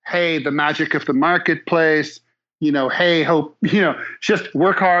 hey, the magic of the marketplace, hey, hope, just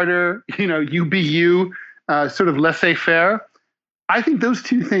work harder, you be you, sort of laissez-faire. I think those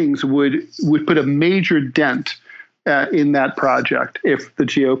two things would put a major dent in that project if the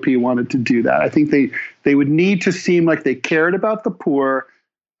GOP wanted to do that. I think they would need to seem like they cared about the poor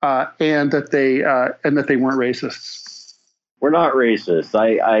and that they weren't racists. We're not racist.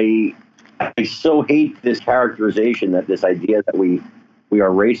 I so hate this characterization, that this idea that we are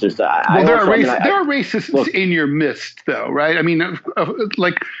racist. There are racists in your midst, though, right? I mean,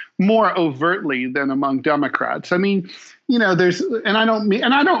 like more overtly than among Democrats. I mean, there's, and I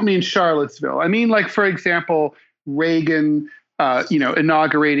don't mean Charlottesville. I mean, like, for example, Reagan,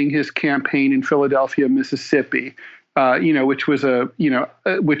 inaugurating his campaign in Philadelphia, Mississippi, which was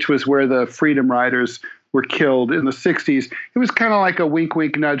where the Freedom Riders were killed in the 60s. It was kind of like a wink,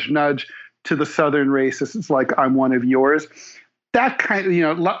 wink, nudge, nudge to the Southern racists. It's like, I'm one of yours. That kind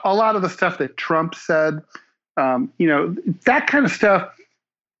of, a lot of the stuff that Trump said, that kind of stuff,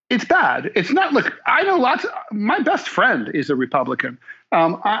 it's bad. It's not, look, I know my best friend is a Republican.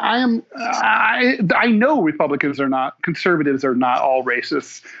 I know conservatives are not all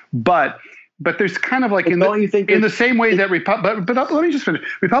racists, but there's kind of like, in the same way that but let me just finish.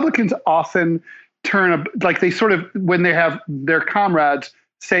 Republicans often like they sort of, when they have their comrades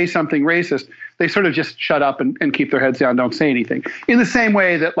say something racist, they sort of just shut up and keep their heads down, don't say anything. In the same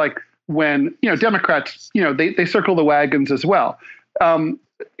way that, like, when, Democrats, they circle the wagons as well.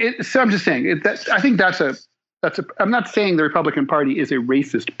 So I'm just saying I think I'm not saying the Republican Party is a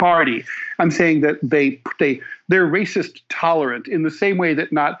racist party. I'm saying that they're racist tolerant in the same way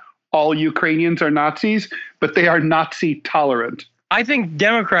that not all Ukrainians are Nazis, but they are Nazi tolerant. I think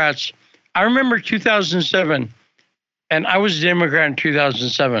Democrats, I remember 2007, and I was a Democrat in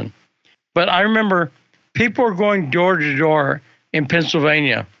 2007, but I remember people were going door to door in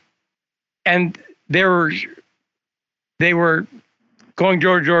Pennsylvania, and they were going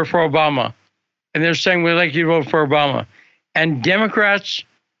door to door for Obama, and they're saying, we'd like you to vote for Obama. And Democrats,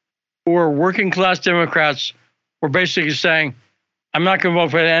 who were working class Democrats, were basically saying, I'm not going to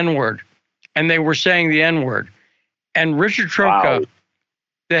vote for the N-word. And they were saying the N-word. And Richard Trumka,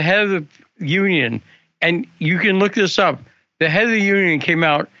 the head of the union, and you can look this up, the head of the union came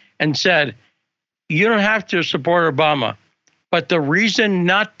out and said, you don't have to support Obama, but the reason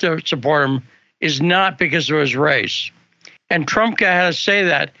not to support him is not because of his race. And Trumka had to say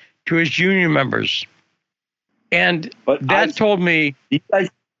that to his union members. And told me,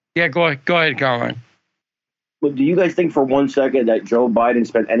 yeah, go ahead, Carmine. Well, do you guys think for one second that Joe Biden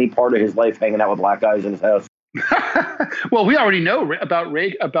spent any part of his life hanging out with black guys in his house? Well, we already know about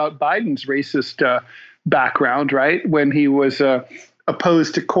Biden's racist background, right? When he was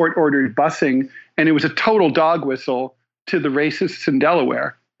opposed to court-ordered busing, and it was a total dog whistle to the racists in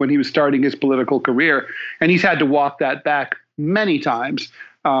Delaware when he was starting his political career. And he's had to walk that back many times.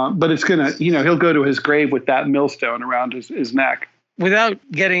 But it's going to, he'll go to his grave with that millstone around his neck. Without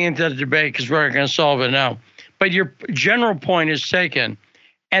getting into the debate, because we're not going to solve it now, but your general point is taken.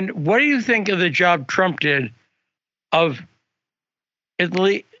 And what do you think of the job Trump did of at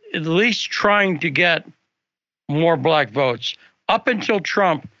least trying to get more black votes? Up until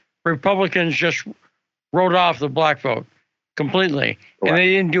Trump, Republicans just wrote off the black vote completely. Right. And they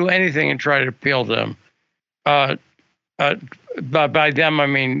didn't do anything and try to appeal to them. By them, I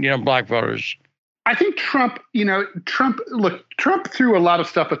mean, black voters. I think Trump threw a lot of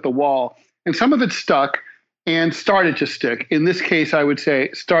stuff at the wall, and some of it stuck and started to stick. In this case, I would say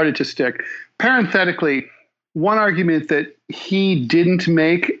started to stick. Parenthetically, one argument that he didn't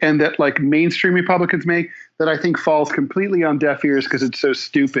make and that like mainstream Republicans make that I think falls completely on deaf ears because it's so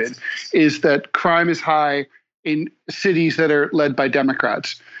stupid is that crime is high in cities that are led by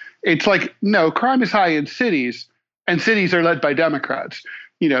Democrats. It's like, no, crime is high in cities and cities are led by Democrats.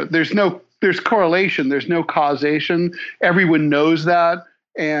 There's correlation. There's no causation. Everyone knows that.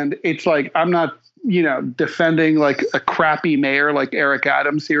 And it's like, I'm not, defending like a crappy mayor like Eric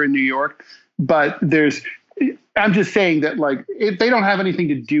Adams here in New York, but I'm just saying that like they don't have anything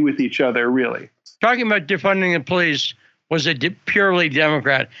to do with each other, really. Talking about defunding the police was a purely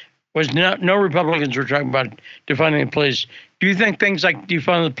Democrat. No Republicans were talking about defunding the police. Do you think things like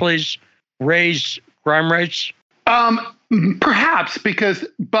defund the police raise crime rates? Perhaps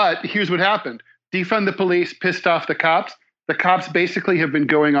but here's what happened. Defund the police pissed off the cops. The cops basically have been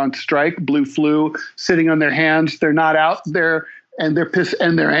going on strike, blue flu, sitting on their hands. They're not out there and they're pissed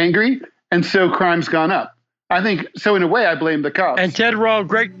and they're angry. And so crime's gone up. I think so. In a way, I blame the cops. And Ted Rall,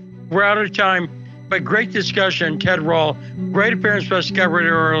 great. We're out of time. But great discussion, Ted Rall. Great appearance by Scott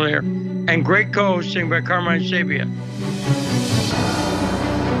Ritter earlier. And great co-hosting by Carmine Sabia.